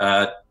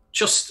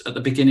just at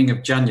the beginning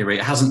of January,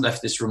 it hasn't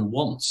left this room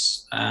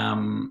once.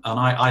 And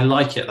I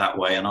like it that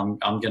way, and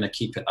I'm going to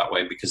keep it that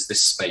way because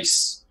this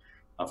space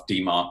I've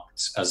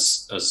demarked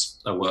as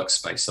a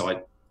workspace. So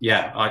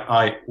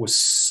I was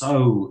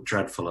so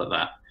dreadful at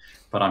that,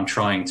 but I'm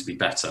trying to be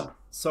better.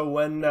 So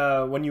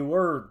when you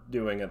were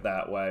doing it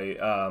that way,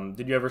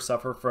 did you ever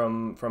suffer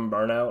from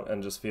burnout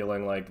and just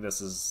feeling like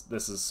this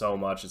is so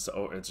much, it's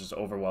just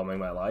overwhelming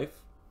my life?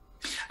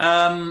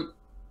 I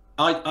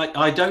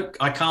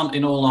can't,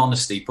 in all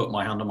honesty, put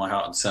my hand on my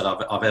heart and said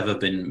I've ever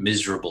been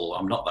miserable.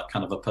 I'm not that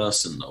kind of a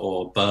person,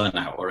 or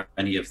burnout or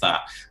any of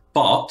that.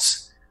 But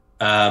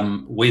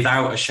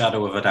without a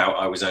shadow of a doubt,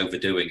 I was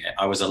overdoing it.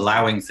 I was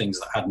allowing things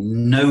that had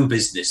no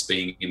business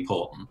being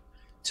important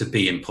to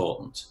be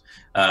important.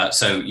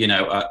 So, you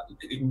know,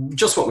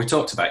 just what we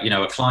talked about, you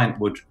know, a client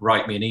would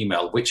write me an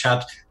email which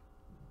had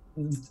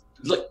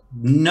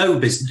no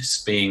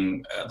business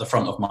being at the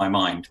front of my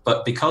mind,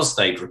 but because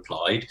they'd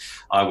replied,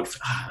 I would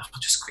I'll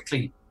just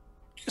quickly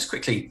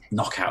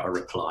knock out a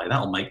reply.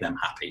 That'll make them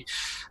happy.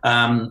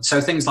 So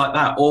things like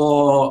that.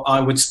 Or I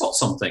would spot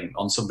something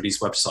on somebody's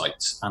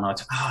website and I'd,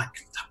 that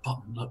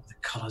button, look, the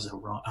colors are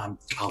right.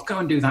 I'll go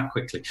and do that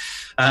quickly.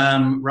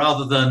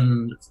 Rather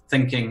than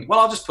thinking, well,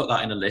 I'll just put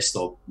that in a list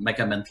or make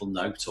a mental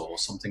note or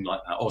something like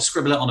that, or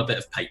scribble it on a bit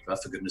of paper,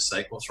 for goodness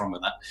sake, what's wrong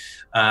with that?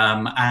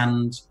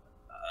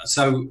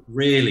 So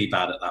really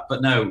bad at that.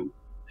 But no,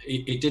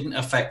 it didn't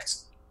affect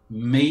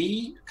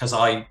me because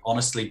I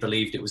honestly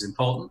believed it was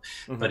important,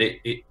 but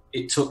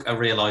it took a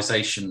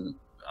realization.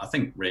 I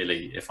think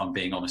really, if I'm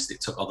being honest, it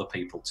took other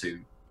people to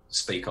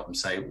speak up and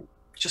say,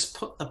 just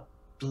put the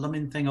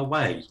blooming thing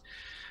away.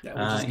 You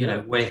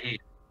know, we're here.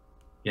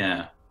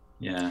 Yeah.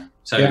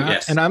 So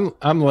yes. And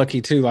I'm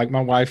lucky too. Like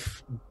my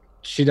wife,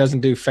 she doesn't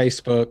do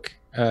Facebook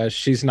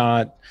She's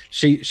not.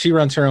 She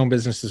runs her own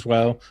business as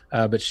well,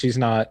 but she's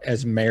not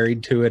as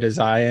married to it as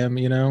I am.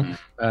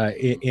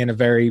 In a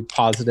very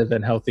positive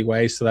and healthy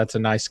way. So that's a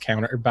nice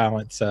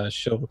counterbalance.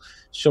 She'll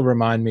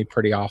remind me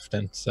pretty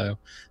often. So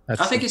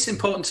I think it's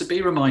important to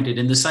be reminded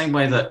in the same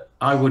way that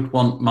I would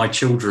want my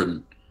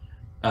children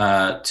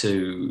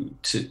to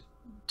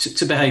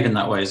behave in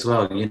that way as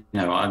well.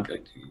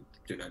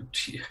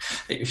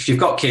 If you've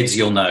got kids,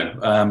 you'll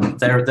know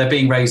they're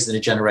being raised in a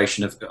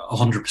generation of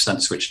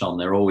 100% switched on.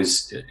 They're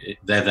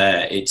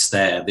there. It's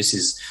there. This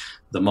is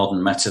the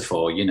modern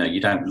metaphor. You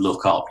don't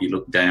look up, you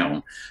look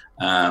down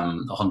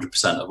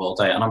 100% of all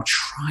day. And I'm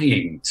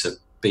trying to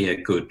be a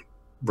good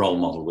role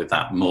model with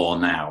that more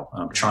now.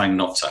 I'm trying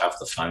not to have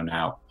the phone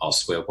out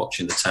whilst we're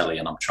watching the telly,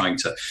 and I'm trying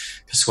to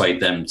persuade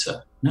them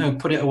to, no,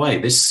 put it away.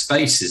 This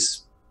space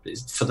is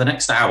for the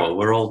next hour.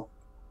 We're all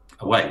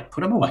away.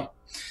 Put them away.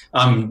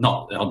 I'm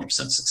not 100%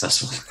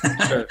 successful,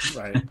 Sure,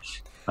 right?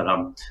 But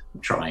I'm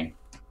trying.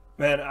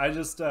 Man, I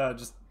just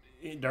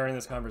during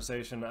this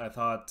conversation, I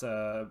thought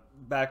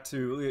back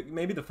to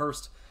maybe the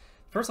first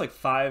like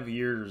 5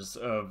 years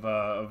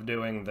of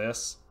doing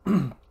this,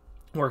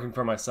 working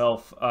for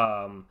myself.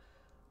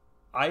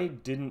 I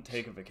didn't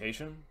take a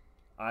vacation.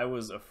 I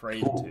was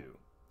afraid to,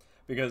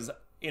 because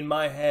in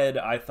my head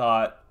I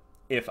thought,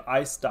 if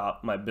I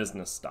stop, my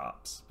business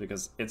stops,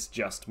 because it's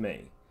just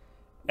me,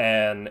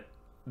 and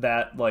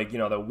that, like,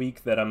 the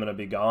week that I'm going to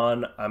be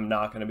gone, I'm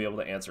not going to be able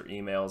to answer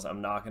emails.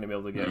 I'm not going to be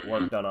able to get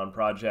work done on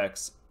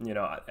projects, and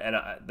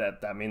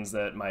that means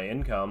that my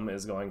income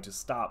is going to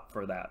stop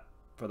for that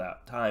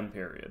time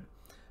period.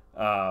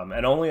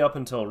 And only up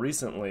until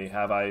recently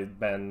have I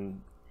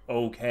been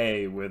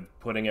okay with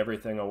putting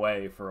everything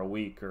away for a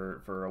week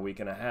or for a week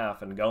and a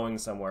half and going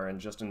somewhere and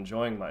just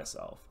enjoying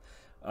myself.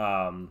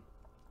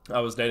 I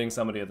was dating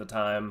somebody at the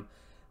time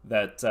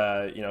that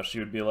she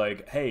would be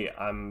like, hey,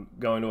 I'm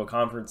going to a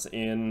conference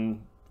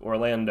in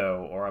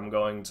Orlando, or I'm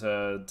going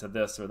to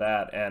this or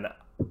that, and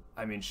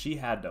I mean, she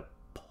had to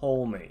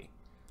pull me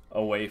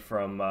away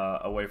from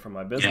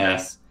my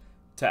business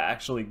to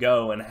actually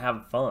go and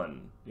have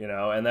fun,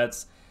 and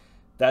that's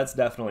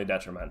definitely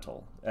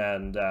detrimental.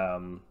 And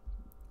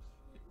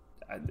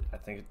I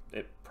think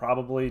it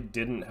probably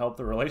didn't help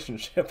the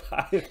relationship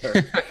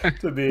either,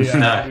 to be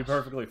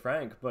perfectly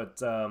frank.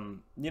 But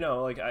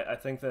I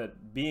think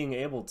that being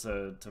able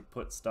to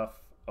put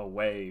stuff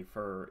away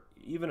for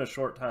even a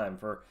short time,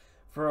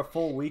 for a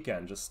full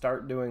weekend, just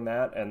start doing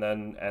that,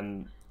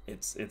 and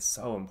it's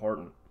so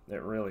important.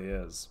 It really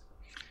is.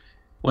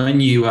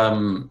 When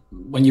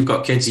you've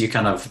got kids, you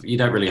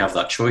don't really have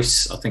that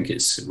choice. I think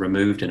it's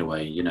removed in a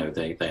way.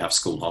 They have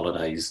school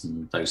holidays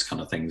and those kind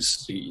of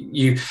things.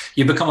 You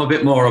become a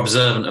bit more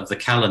observant of the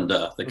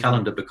calendar. The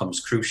calendar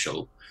becomes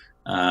crucial.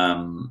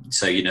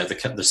 So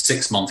the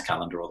 6-month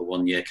calendar or the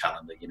 1-year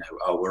calendar.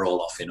 We're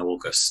all off in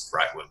August,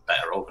 right? We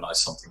better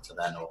organise something for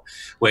then, or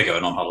we're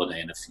going on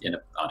holiday in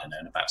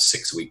about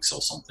 6 weeks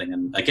or something.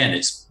 And again,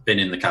 it's been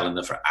in the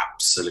calendar for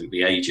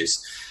absolutely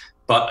ages.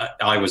 But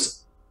I was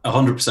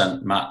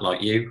 100% Matt,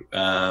 like you,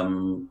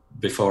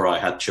 before I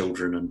had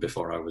children and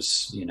before I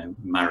was,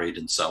 married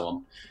and so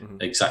on.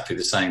 Exactly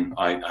the same.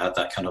 I had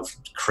that kind of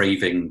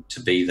craving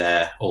to be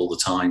there all the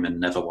time and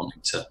never wanting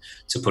to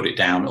put it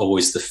down.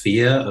 Always the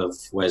fear of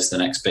where's the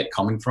next bit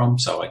coming from.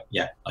 So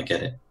I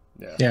get it.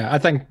 Yeah, I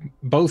think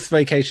both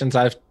vacations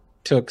I've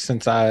took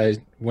since I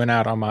went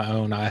out on my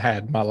own, I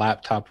had my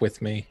laptop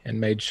with me and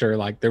made sure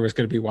like there was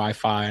going to be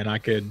Wi-Fi and I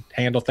could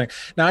handle things.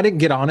 Now, I didn't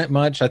get on it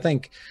much. I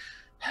think,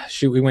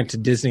 we went to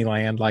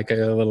Disneyland like a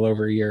little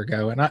over a year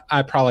ago, and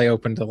I probably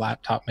opened the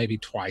laptop maybe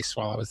twice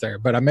while I was there,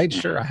 but I made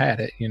sure I had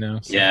it,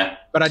 So. Yeah.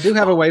 But I do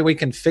have a way we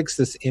can fix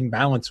this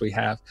imbalance we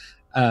have.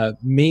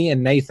 Me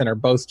and Nathan are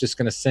both just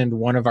going to send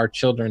one of our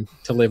children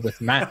to live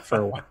with Matt for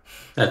a while.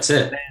 That's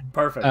it.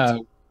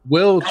 Perfect.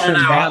 We'll trim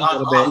down a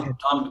little bit.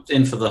 I'm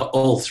in for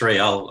all three.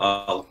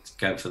 I'll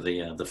go for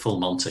the full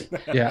Monty.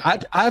 Yeah,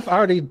 I've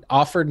already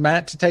offered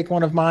Matt to take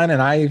one of mine,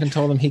 and I even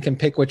told him he can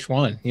pick which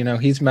one.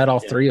 He's met all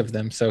 3 of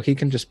them, so he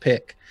can just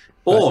pick.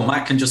 Or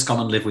Matt can just come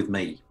and live with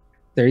me.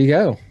 There you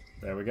go.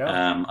 There we go.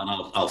 And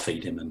I'll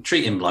feed him and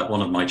treat him like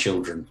one of my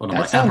children.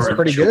 That sounds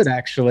pretty good,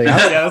 actually.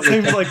 Yeah, it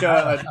seems like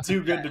a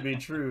too good to be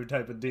true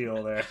type of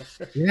deal there.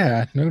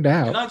 Yeah, no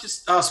doubt. Can I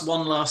just ask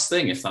one last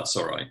thing, if that's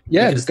all right?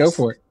 Yeah, just go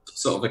for it.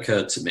 Sort of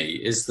occurred to me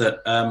is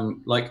that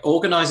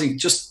organizing,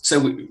 just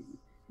so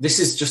this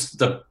is just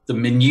the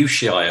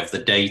minutiae of the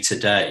day to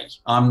day.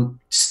 I'm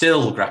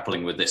still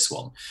grappling with this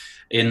one,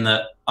 in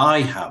that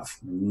I have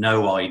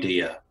no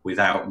idea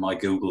without my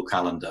Google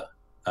Calendar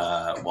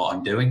what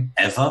I'm doing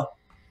ever.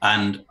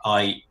 And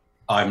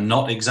I'm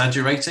not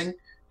exaggerating.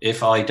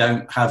 If I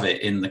don't have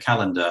it in the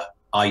calendar,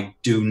 I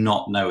do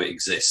not know it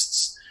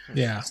exists.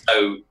 Yeah.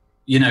 So,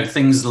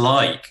 things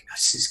like,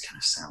 this is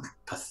going to sound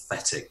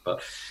pathetic,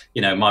 but,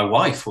 my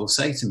wife will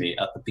say to me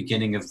at the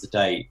beginning of the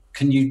day,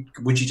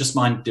 would you just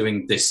mind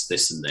doing this,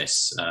 this, and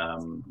this?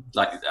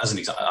 Like, as an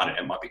example, I don't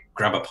know, it might be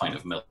grab a pint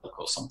of milk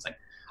or something.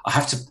 I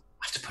have to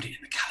put it in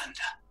the calendar.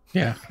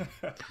 Yeah.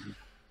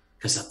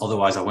 Because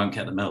otherwise I won't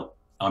get the milk.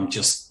 I'm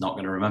just not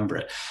going to remember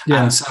it.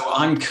 Yeah. And so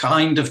I'm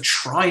kind of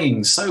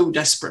trying so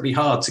desperately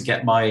hard to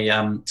get my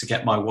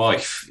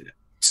wife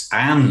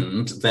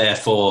and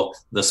therefore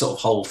the sort of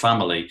whole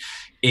family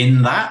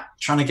in that,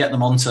 trying to get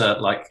them onto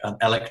like an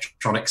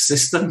electronic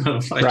system.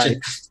 Right.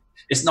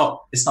 It's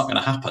not going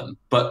to happen.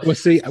 But well,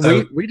 see,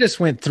 we just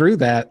went through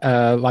that.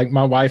 Like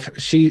my wife,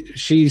 she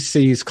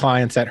sees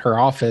clients at her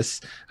office,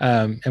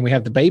 and we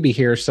have the baby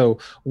here. So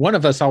one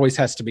of us always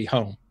has to be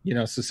home, you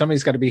know, so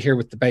somebody's got to be here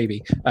with the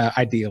baby,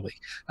 ideally.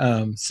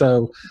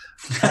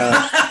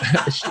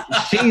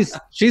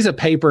 She's a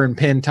paper and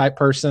pen type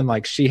person.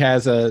 Like she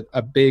has a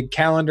big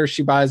calendar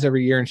she buys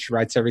every year and she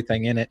writes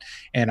everything in it.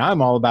 And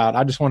I'm all about,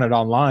 I just want it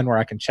online where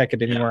I can check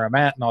it anywhere I'm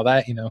at and all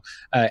that, you know,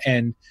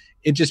 and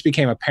it just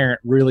became apparent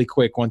really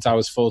quick once I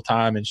was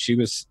full-time and she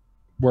was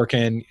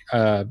working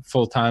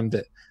full-time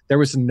that there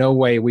was no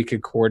way we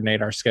could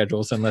coordinate our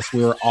schedules unless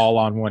we were all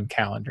on one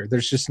calendar.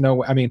 There's just no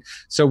way. I mean,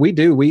 so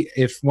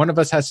if one of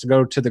us has to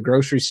go to the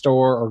grocery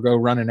store or go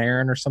run an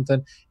errand or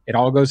something, it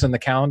all goes in the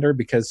calendar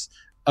because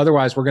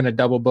otherwise we're going to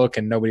double book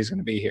and nobody's going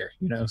to be here,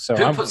 you know? So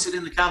who puts it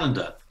in the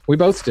calendar? We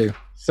both do.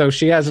 So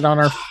she has it on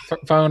her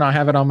phone. I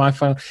have it on my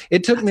phone.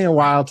 It took me a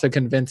while to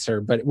convince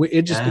her, but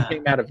it just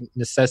became out of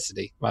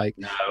necessity. Like,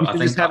 you can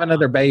just have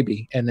another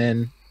baby, and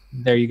then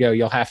there you go.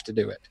 You'll have to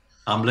do it.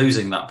 I'm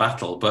losing that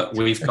battle, but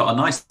we've got a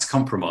nice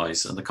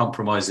compromise, and the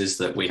compromise is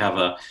that we have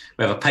a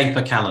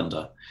paper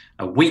calendar,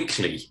 a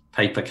weekly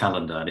paper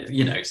calendar, and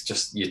it's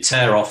just you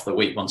tear off the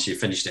week once you've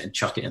finished it and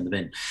chuck it in the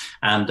bin,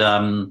 and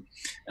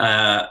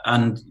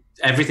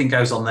everything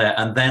goes on there,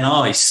 and then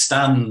I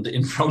stand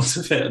in front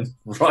of it and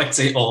write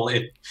it all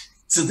in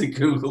to the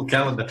Google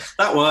Calendar.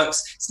 That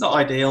works. It's not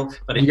ideal,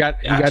 but you got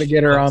to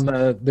get her on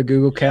the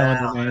Google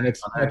Calendar, man.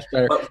 It's much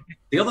better. But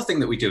the other thing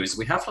that we do is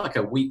we have like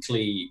a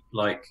weekly,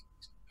 like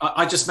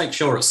I just make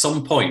sure at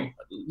some point,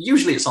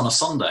 usually it's on a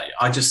Sunday,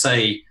 I just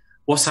say,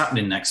 what's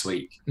happening next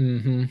week?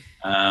 Mm-hmm.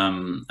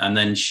 And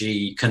then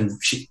she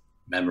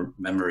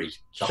memory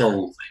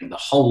the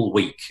whole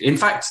week, in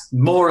fact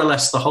more or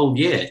less the whole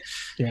year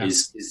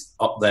is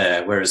up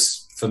there,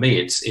 whereas for me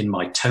it's in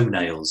my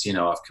toenails,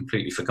 I've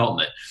completely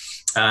forgotten it,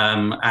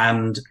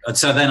 and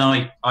so then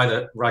I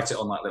either write it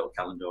on that little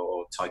calendar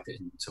or type it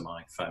into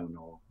my phone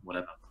or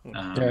whatever.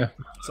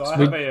 So I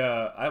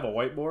have a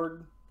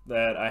whiteboard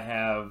that I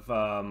have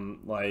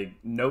like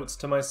notes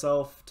to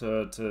myself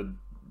to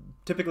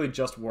typically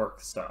just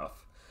work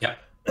stuff.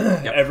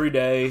 Every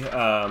day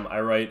I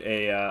write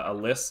a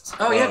list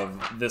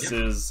of this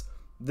is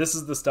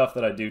the stuff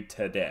that I do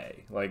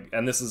today,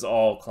 and this is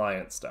all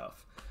client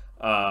stuff.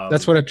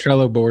 That's what a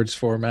Trello board's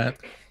for, Matt.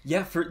 I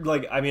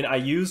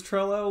use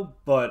Trello,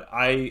 but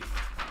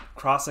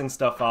crossing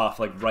stuff off,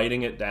 like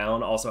writing it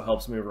down, also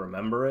helps me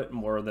remember it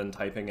more than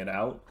typing it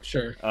out.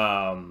 Sure.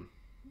 So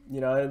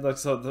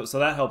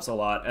that helps a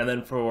lot. And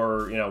then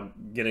for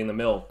getting the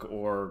milk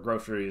or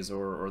groceries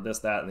or this,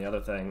 that, and the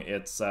other thing,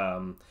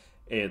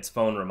 it's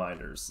phone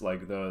reminders,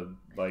 like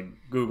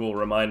Google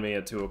remind me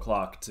at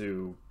 2:00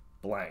 to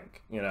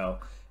blank,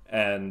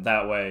 and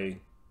that way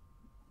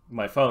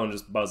my phone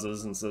just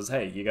buzzes and says,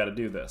 hey, you got to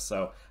do this.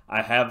 So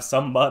I have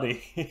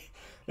somebody,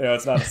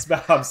 it's not a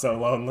spouse. I'm so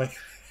lonely.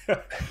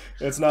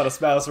 It's not a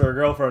spouse or a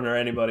girlfriend or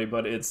anybody,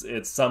 but it's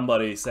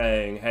somebody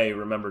saying, hey,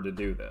 remember to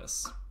do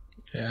this.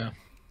 Yeah.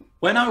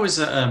 When I was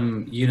at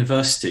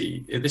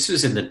university, this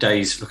was in the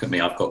days, look at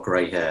me, I've got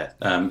grey hair.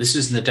 This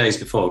was in the days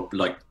before,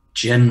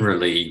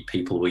 generally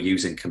people were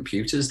using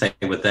computers. They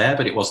were there,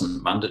 but it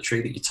wasn't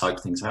mandatory that you type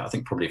things out. I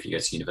think probably if you go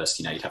to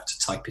university now, you'd have to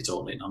type it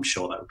all in. I'm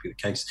sure that would be the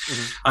case.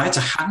 Mm-hmm. I had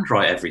to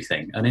handwrite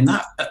everything. And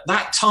at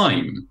that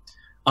time,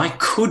 I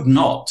could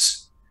not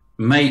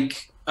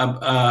make,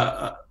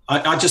 I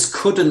just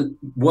couldn't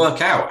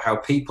work out how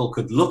people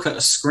could look at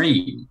a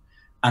screen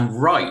and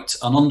write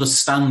and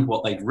understand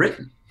what they'd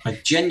written. I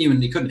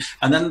genuinely couldn't.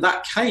 And then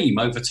that came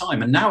over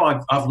time. And now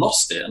I've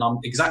lost it and I'm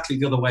exactly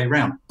the other way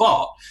around.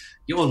 But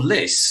your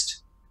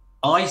list,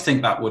 I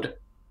think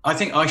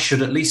I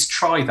should at least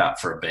try that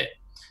for a bit,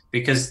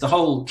 because the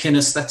whole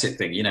kinesthetic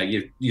thing,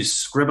 you're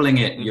scribbling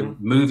it, you're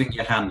moving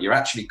your hand, you're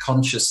actually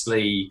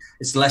consciously,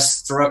 it's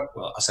less I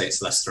say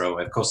it's less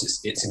throwaway. Of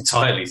course, it's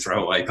entirely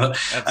throwaway, but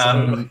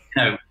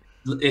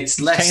it's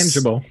less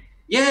tangible.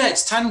 Yeah,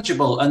 it's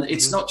tangible, and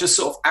it's not just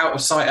sort of out of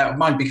sight, out of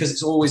mind, because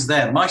it's always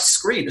there. My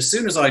screen, as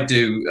soon as I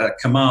do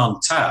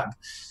Command Tab,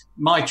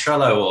 my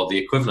Trello or the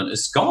equivalent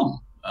is gone.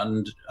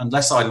 And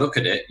unless I look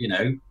at it,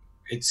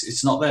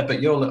 it's not there. But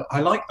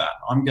I like that.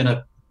 I'm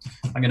gonna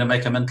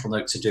make a mental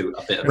note to do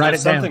a bit of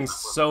There's something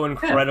so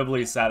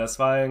incredibly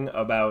satisfying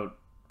about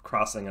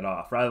crossing it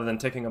off, rather than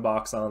ticking a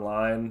box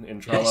online in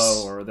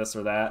Trello or this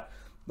or that.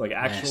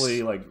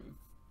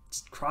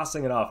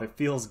 Crossing it off, it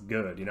feels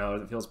good.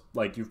 It feels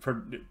like you've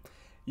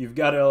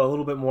got a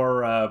little bit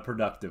more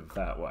productive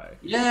that way.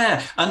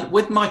 Yeah, and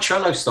with my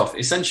Trello stuff,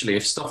 essentially,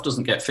 if stuff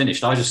doesn't get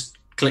finished, I just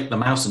click the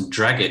mouse and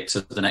drag it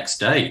to the next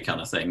day,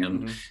 kind of thing.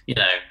 And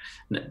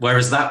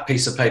whereas that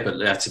piece of paper,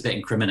 that's a bit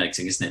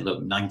incriminating, isn't it?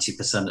 Look,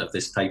 90% of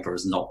this paper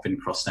has not been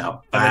crossed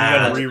out. And then you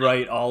got to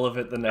rewrite all of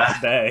it the next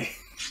day.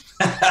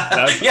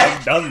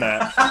 I've done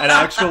that. And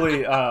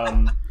actually,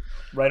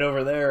 right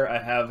over there,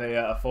 I have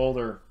a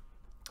folder.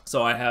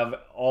 So I have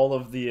all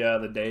of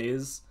the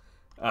days,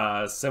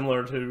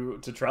 similar to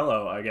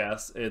Trello, I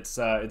guess. It's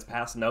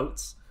past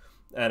notes,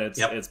 and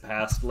it's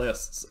past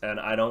lists, and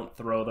I don't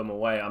throw them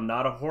away. I'm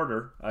not a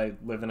hoarder. I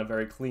live in a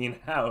very clean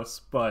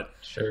house, but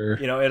sure,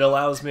 it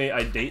allows me.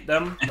 I date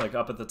them like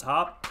up at the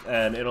top,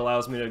 and it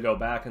allows me to go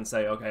back and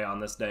say, okay,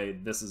 on this day,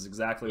 this is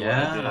exactly what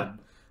I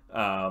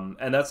did.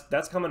 And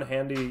that's come in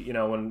handy,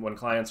 when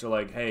clients are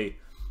like, hey,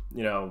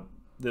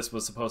 this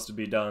was supposed to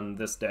be done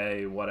this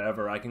day,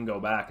 whatever. I can go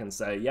back and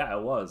say, yeah,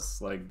 it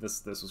was like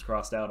this was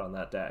crossed out on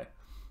that day.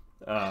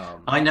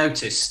 I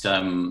noticed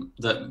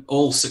that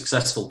all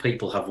successful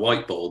people have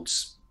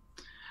whiteboards,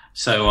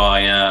 so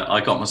I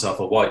got myself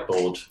a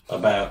whiteboard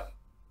about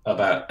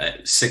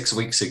 6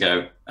 weeks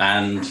ago,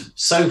 and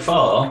so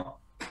far,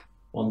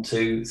 1,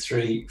 2,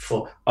 3,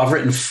 4, I've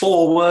written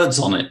 4 words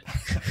on it.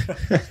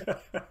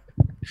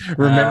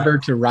 Remember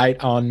to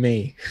write on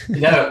me.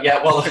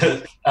 Well,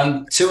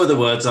 2 of the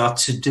words are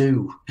to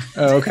do.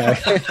 Oh, okay.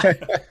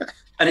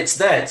 And it's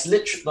there. It's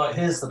literally like,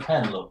 here's the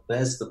pen. Look,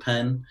 there's the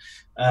pen.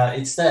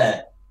 It's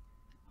there.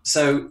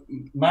 So,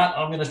 Matt,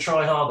 I'm going to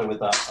try harder with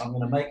that. I'm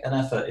going to make an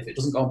effort. If it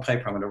doesn't go on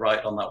paper, I'm going to write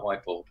it on that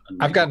whiteboard.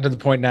 I've gotten to the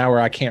point now where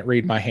I can't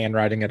read my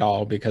handwriting at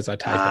all because I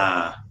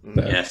type it.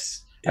 So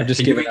yes. I've just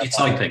can you read your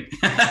typing?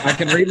 I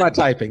can read my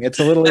typing. It's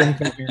a little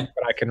incoherent,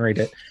 but I can read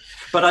it.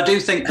 But I do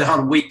think the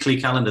whole weekly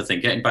calendar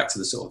thing, getting back to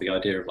the sort of the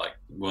idea of like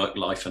work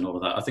life and all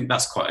of that, I think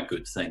that's quite a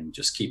good thing.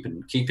 Just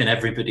keeping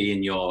everybody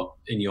in your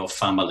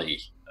family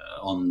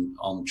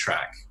on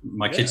track.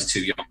 My kids are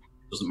too young.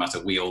 It doesn't matter.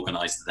 We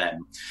organise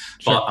them,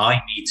 Sure. But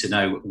I need to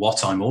know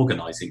what I'm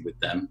organising with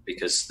them,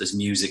 because there's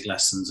music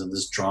lessons and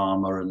there's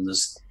drama and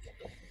there's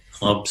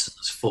clubs and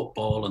there's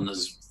football and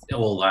there's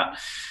all that.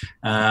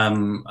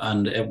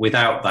 And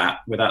without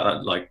that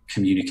like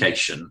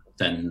communication,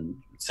 then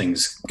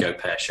things go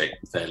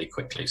pear-shaped fairly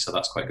quickly. So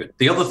that's quite good.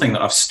 The other thing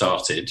that I've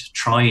started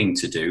trying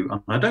to do,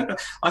 and I don't know,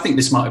 I think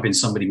this might have been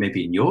somebody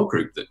maybe in your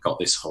group that got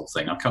this whole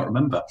thing, I can't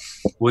remember,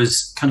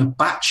 was kind of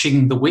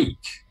batching the week.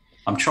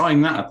 I'm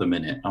trying that at the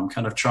minute. I'm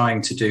kind of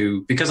trying to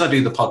do, because I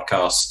do the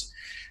podcast,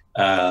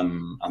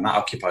 and that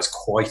occupies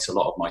quite a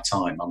lot of my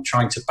time, I'm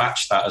trying to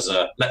batch that as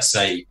let's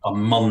say a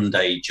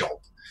Monday job.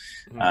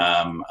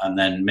 And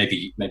then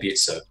maybe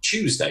it's a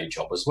Tuesday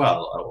job as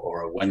well,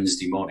 or a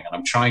Wednesday morning. And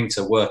I'm trying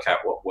to work out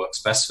what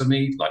works best for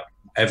me. Like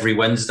every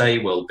Wednesday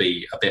will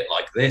be a bit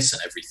like this,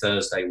 and every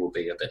Thursday will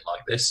be a bit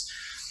like this.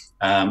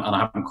 And I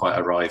haven't quite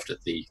arrived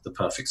at the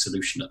perfect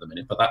solution at the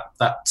minute, but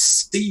that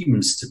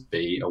seems to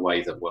be a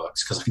way that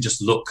works, because I can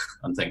just look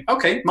and think,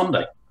 okay,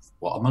 Monday,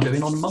 what am I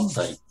doing on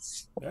Monday?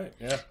 Right,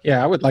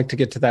 yeah, I would like to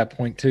get to that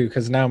point too,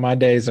 because now my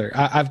days are,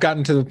 I've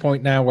gotten to the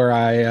point now where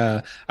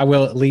I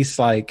will at least,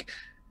 like,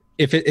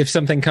 if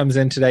something comes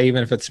in today,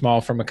 even if it's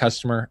small from a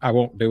customer, I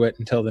won't do it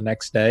until the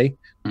next day,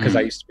 because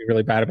I used to be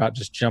really bad about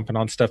just jumping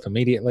on stuff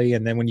immediately.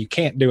 And then when you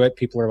can't do it,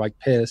 people are like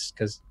pissed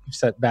because you've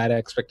set bad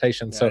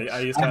expectations. Yeah, so I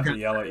used to have to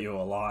yell at you a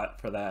lot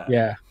for that.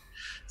 Yeah.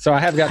 So I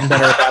have gotten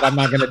better at that. I'm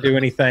not going to do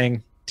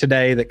anything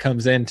today that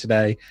comes in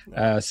today.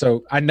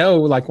 So I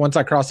know, like, once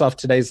I cross off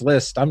today's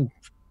list, I'm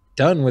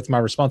done with my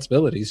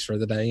responsibilities for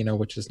the day,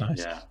 which is nice.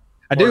 Yeah.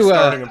 I do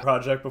starting a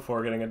project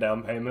before getting a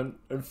down payment,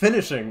 and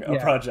finishing a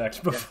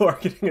project before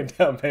getting a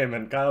down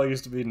payment. Kyle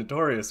used to be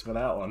notorious for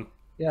that one.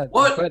 Yeah.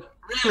 What? But,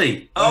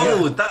 really?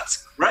 Oh,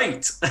 that's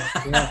great.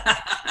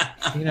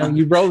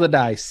 You roll the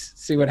dice,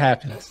 see what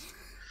happens.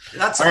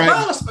 That's all right.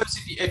 Well, I suppose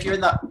if you're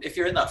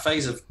in that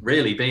phase of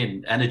really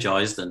being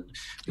energized and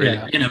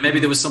really, maybe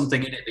there was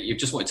something in it that you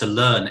just wanted to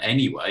learn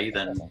anyway,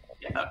 then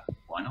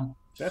why not?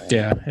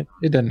 Yeah,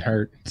 it doesn't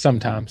hurt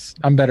sometimes.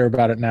 I'm better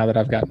about it now that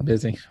I've gotten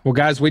busy. Well,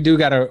 guys, we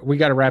gotta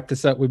wrap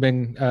this up. We've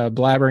been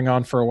blabbering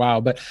on for a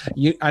while, but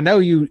I know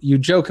you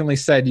jokingly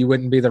said you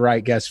wouldn't be the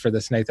right guest for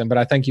this, Nathan, but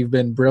I think you've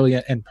been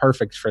brilliant and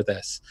perfect for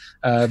this,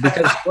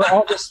 because we're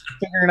all just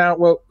figuring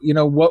out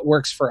what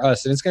works for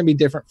us, and it's going to be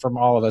different from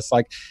all of us.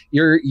 Like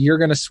you're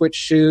going to switch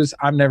shoes.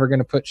 I'm never going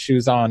to put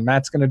shoes on.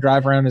 Matt's going to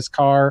drive around his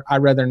car.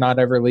 I'd rather not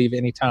ever leave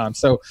any time.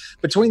 So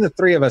between the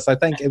three of us, I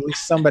think at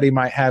least somebody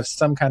might have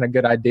some kind of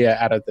good idea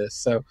out of this.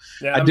 So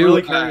yeah, I'm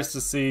really curious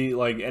to see,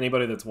 like,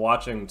 anybody that's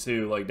watching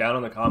too, like, down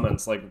in the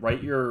comments, like,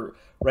 write your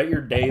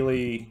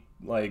daily,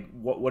 like,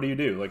 what do you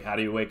do? Like, how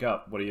do you wake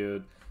up? How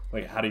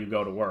do you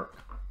go to work?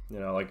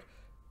 Like,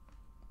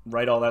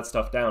 write all that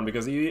stuff down,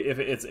 because if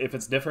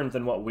it's different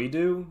than what we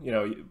do,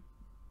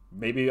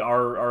 maybe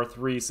our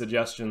 3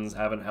 suggestions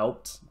haven't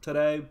helped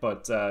today,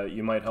 but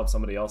you might help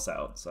somebody else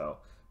out. So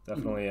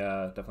definitely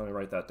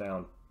write that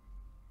down.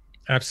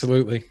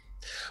 Absolutely.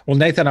 Well,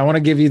 Nathan, I want to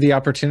give you the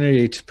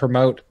opportunity to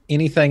promote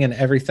anything and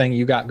everything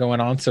you got going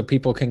on so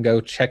people can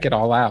go check it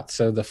all out.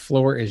 So the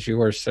floor is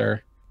yours,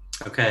 sir.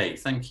 Okay,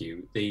 thank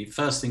you. The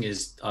first thing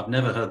is, I've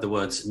never heard the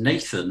words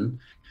Nathan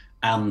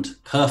and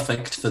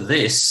perfect for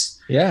this.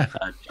 Yeah.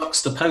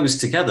 Juxtaposed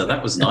together.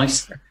 That was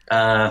nice.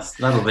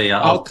 That'll be...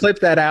 I'll clip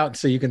that out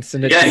so you can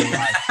send it to your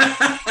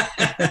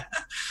wife.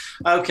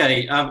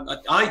 Okay,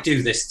 I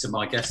do this to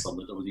my guests on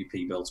the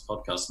WP Builds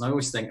podcast, and I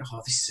always think,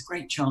 oh, this is a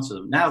great chance for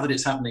them. Now that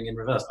it's happening in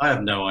reverse, I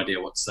have no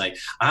idea what to say.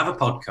 I have a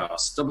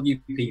podcast,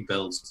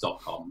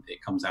 WPBuilds.com.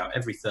 It comes out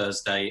every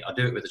Thursday. I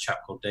do it with a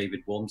chap called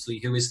David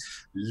Wormsley, who is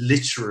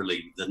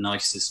literally the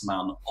nicest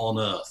man on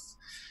earth.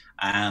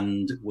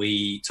 And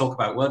we talk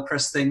about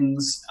WordPress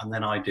things, and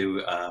then I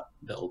do a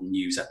little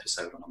news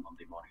episode on a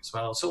Monday morning as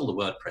well. It's all the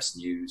WordPress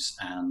news,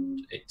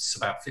 and it's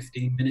about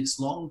 15 minutes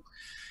long.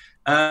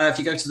 If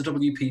you go to the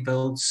WP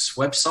Builds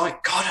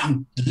website, God,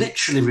 I'm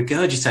literally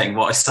regurgitating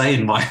what I say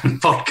in my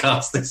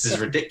podcast. This is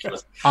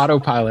ridiculous.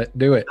 Autopilot,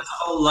 do it. There's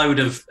a whole load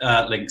of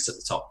links at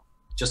the top.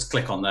 Just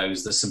click on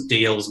those. There's some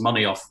deals,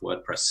 money off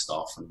WordPress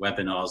stuff, and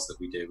webinars that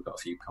we do. We've got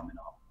a few coming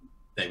up.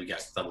 There we go.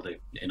 That'll do.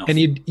 Enough. And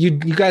you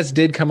guys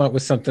did come up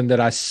with something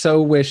that I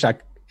so wish I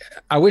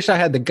wish I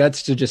had the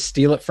guts to just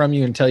steal it from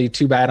you and tell you,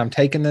 too bad, I'm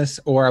taking this,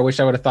 or I wish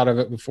I would have thought of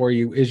it before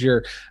you, is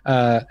your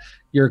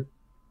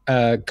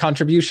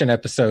contribution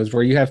episodes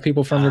where you have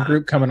people from your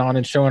group coming on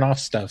and showing off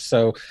stuff.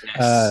 So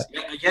yes,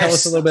 tell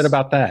us a little bit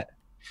about that.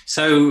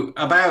 So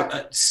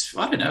about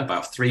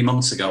 3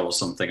 months ago or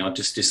something, I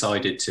just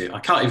decided to, I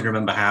can't even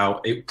remember how,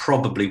 it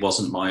probably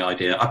wasn't my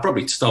idea. I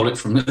probably stole it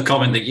from the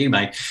comment that you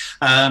made,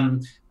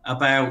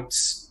 about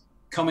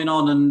coming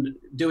on and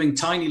doing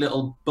tiny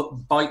little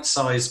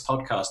bite-sized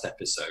podcast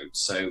episodes.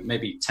 So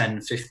maybe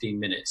 10, 15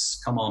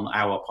 minutes, come on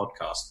our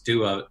podcast,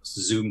 do a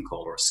Zoom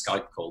call or a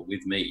Skype call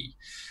with me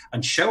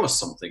and show us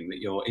something that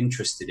you're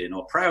interested in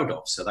or proud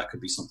of. So that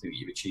could be something that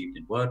you've achieved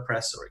in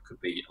WordPress, or it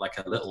could be like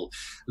a little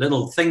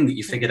thing that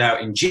you figured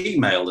out in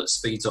Gmail that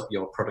speeds up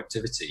your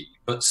productivity,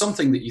 but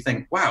something that you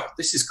think, wow,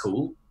 this is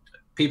cool.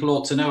 People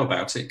ought to know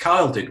about it.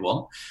 Kyle did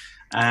one.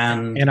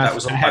 And that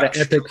was I had an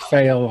epic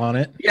fail on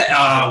it.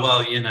 Yeah,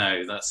 well,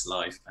 that's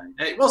life.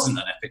 It wasn't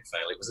an epic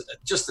fail. It was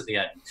just at the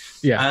end.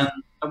 Yeah.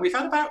 And we've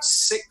had about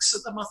 6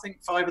 of them, I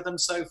think 5 of them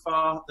so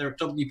far. They're at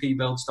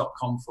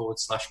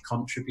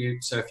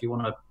wpbuilds.com/contribute. So if you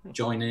want to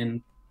join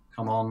in,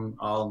 come on.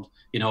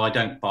 I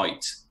don't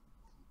bite.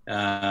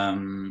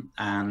 And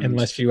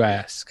unless you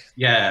ask.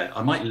 Yeah,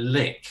 I might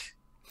lick,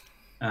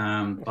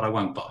 but I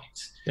won't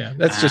bite. Yeah,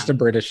 that's just a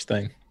British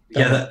thing.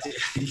 Yeah,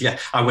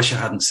 I wish I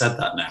hadn't said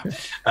that now.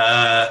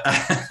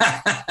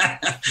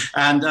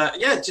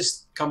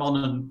 Just come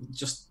on and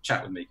just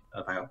chat with me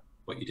about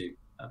what you do.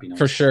 That'd be nice.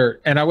 For sure.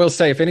 And I will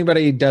say, if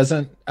anybody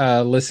doesn't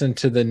listen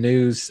to the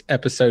news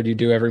episode you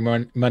do every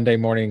Monday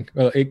morning,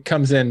 well, it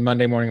comes in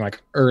Monday morning,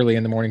 like early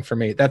in the morning for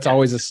me. That's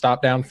always a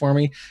stop down for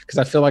me, because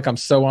I feel like I'm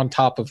so on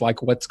top of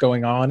like what's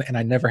going on, and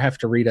I never have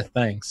to read a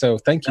thing. So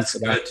thank you for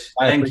that.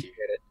 I appreciate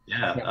it.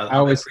 Yeah, I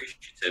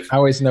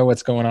always know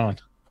what's going on.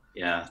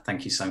 Yeah,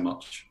 thank you so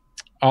much.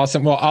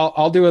 Awesome. Well,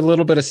 I'll do a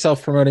little bit of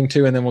self-promoting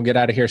too, and then we'll get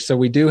out of here. So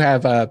we do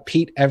have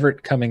Pete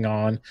Everett coming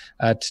on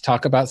to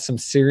talk about some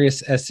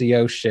serious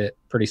SEO shit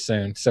pretty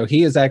soon. So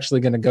he is actually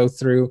going to go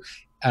through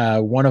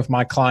one of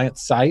my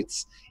clients'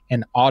 sites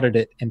and audit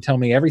it and tell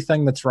me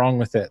everything that's wrong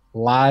with it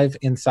live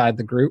inside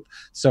the group.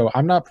 So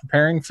I'm not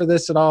preparing for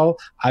this at all.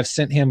 I've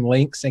sent him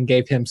links and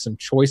gave him some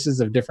choices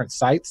of different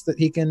sites that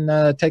he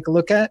can take a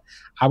look at.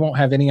 I won't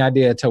have any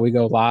idea until we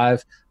go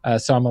live.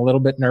 So I'm a little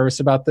bit nervous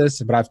about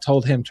this, but I've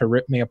told him to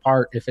rip me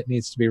apart if it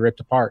needs to be ripped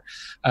apart.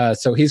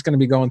 So he's going to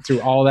be going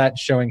through all that,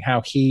 showing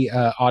how he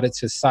audits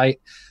his site.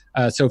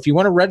 So if you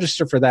want to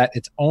register for that,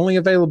 it's only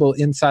available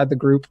inside the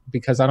group,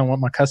 because I don't want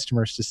my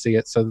customers to see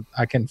it, so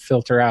I can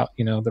filter out,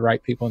 the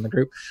right people in the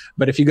group.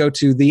 But if you go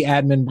to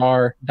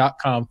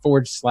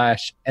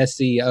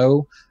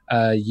theadminbar.com/SEO,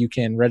 you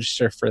can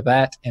register for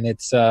that. And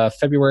it's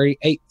February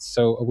 8th,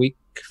 so a week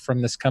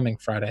from this coming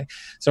Friday.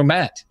 So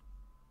Matt,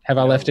 have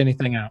I left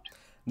anything out?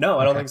 No,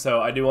 I don't think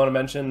so. I do want to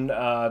mention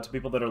to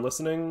people that are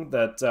listening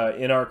that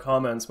in our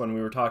comments when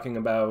we were talking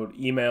about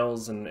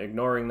emails and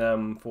ignoring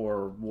them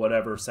for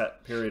whatever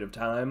set period of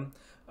time,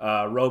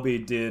 Roby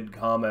did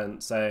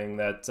comment saying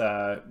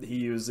that he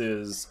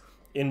uses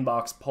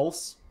Inbox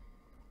Pulse,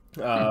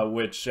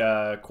 which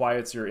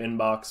quiets your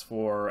inbox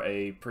for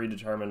a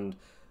predetermined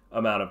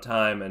amount of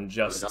time and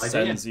just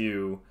sends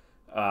you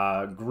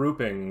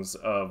groupings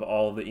of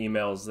all the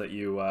emails that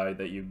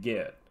you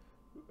get,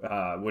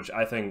 which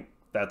I think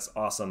that's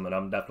awesome, and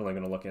I'm definitely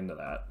going to look into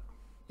that.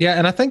 Yeah,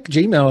 and I think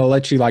Gmail will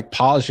let you like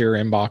pause your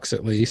inbox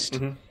at least.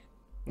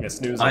 Mm-hmm. Yeah,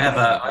 snooze. I have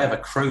a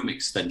Chrome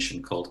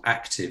extension called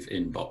Active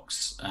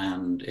Inbox,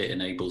 and it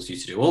enables you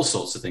to do all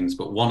sorts of things,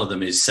 but one of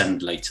them is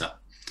send later.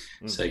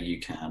 So you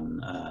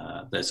can,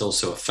 there's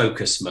also a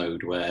focus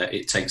mode where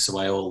it takes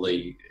away all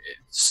the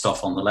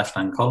stuff on the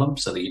left-hand column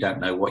so that you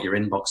don't know what your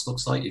inbox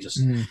looks like. You just,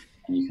 and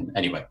you can,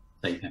 anyway,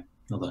 there you go.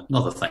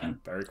 Another thing.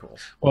 Very cool.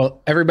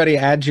 Well, everybody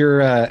add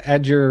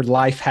your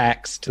life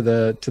hacks to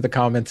the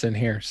comments in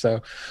here.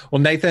 So, well,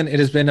 Nathan, it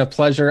has been a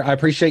pleasure. I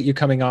appreciate you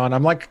coming on.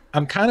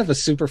 I'm kind of a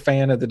super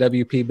fan of the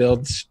WP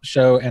Builds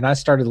show, and I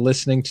started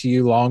listening to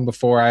you long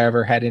before I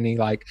ever had any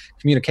like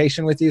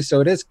communication with you. So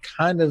it is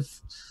kind of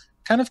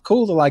kind of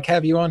cool to like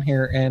have you on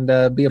here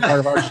and be a part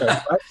of our show.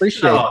 I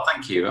appreciate it. Oh,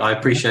 thank you. I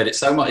appreciate it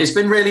so much. It's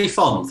been really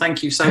fun.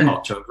 Thank you so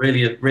much. I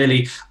really,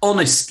 really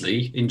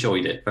honestly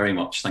enjoyed it very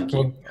much. Thank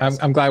you. Well,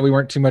 I'm glad we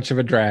weren't too much of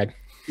a drag.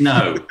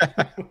 No,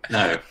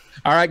 no.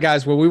 All right,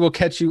 guys. Well, we will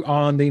catch you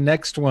on the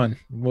next one.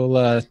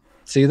 We'll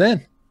see you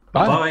then.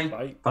 Bye.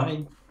 Bye.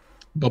 Bye.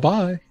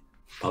 Bye-bye.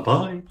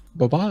 Bye-bye.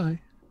 Bye-bye.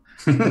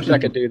 I wish I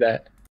could do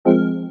that.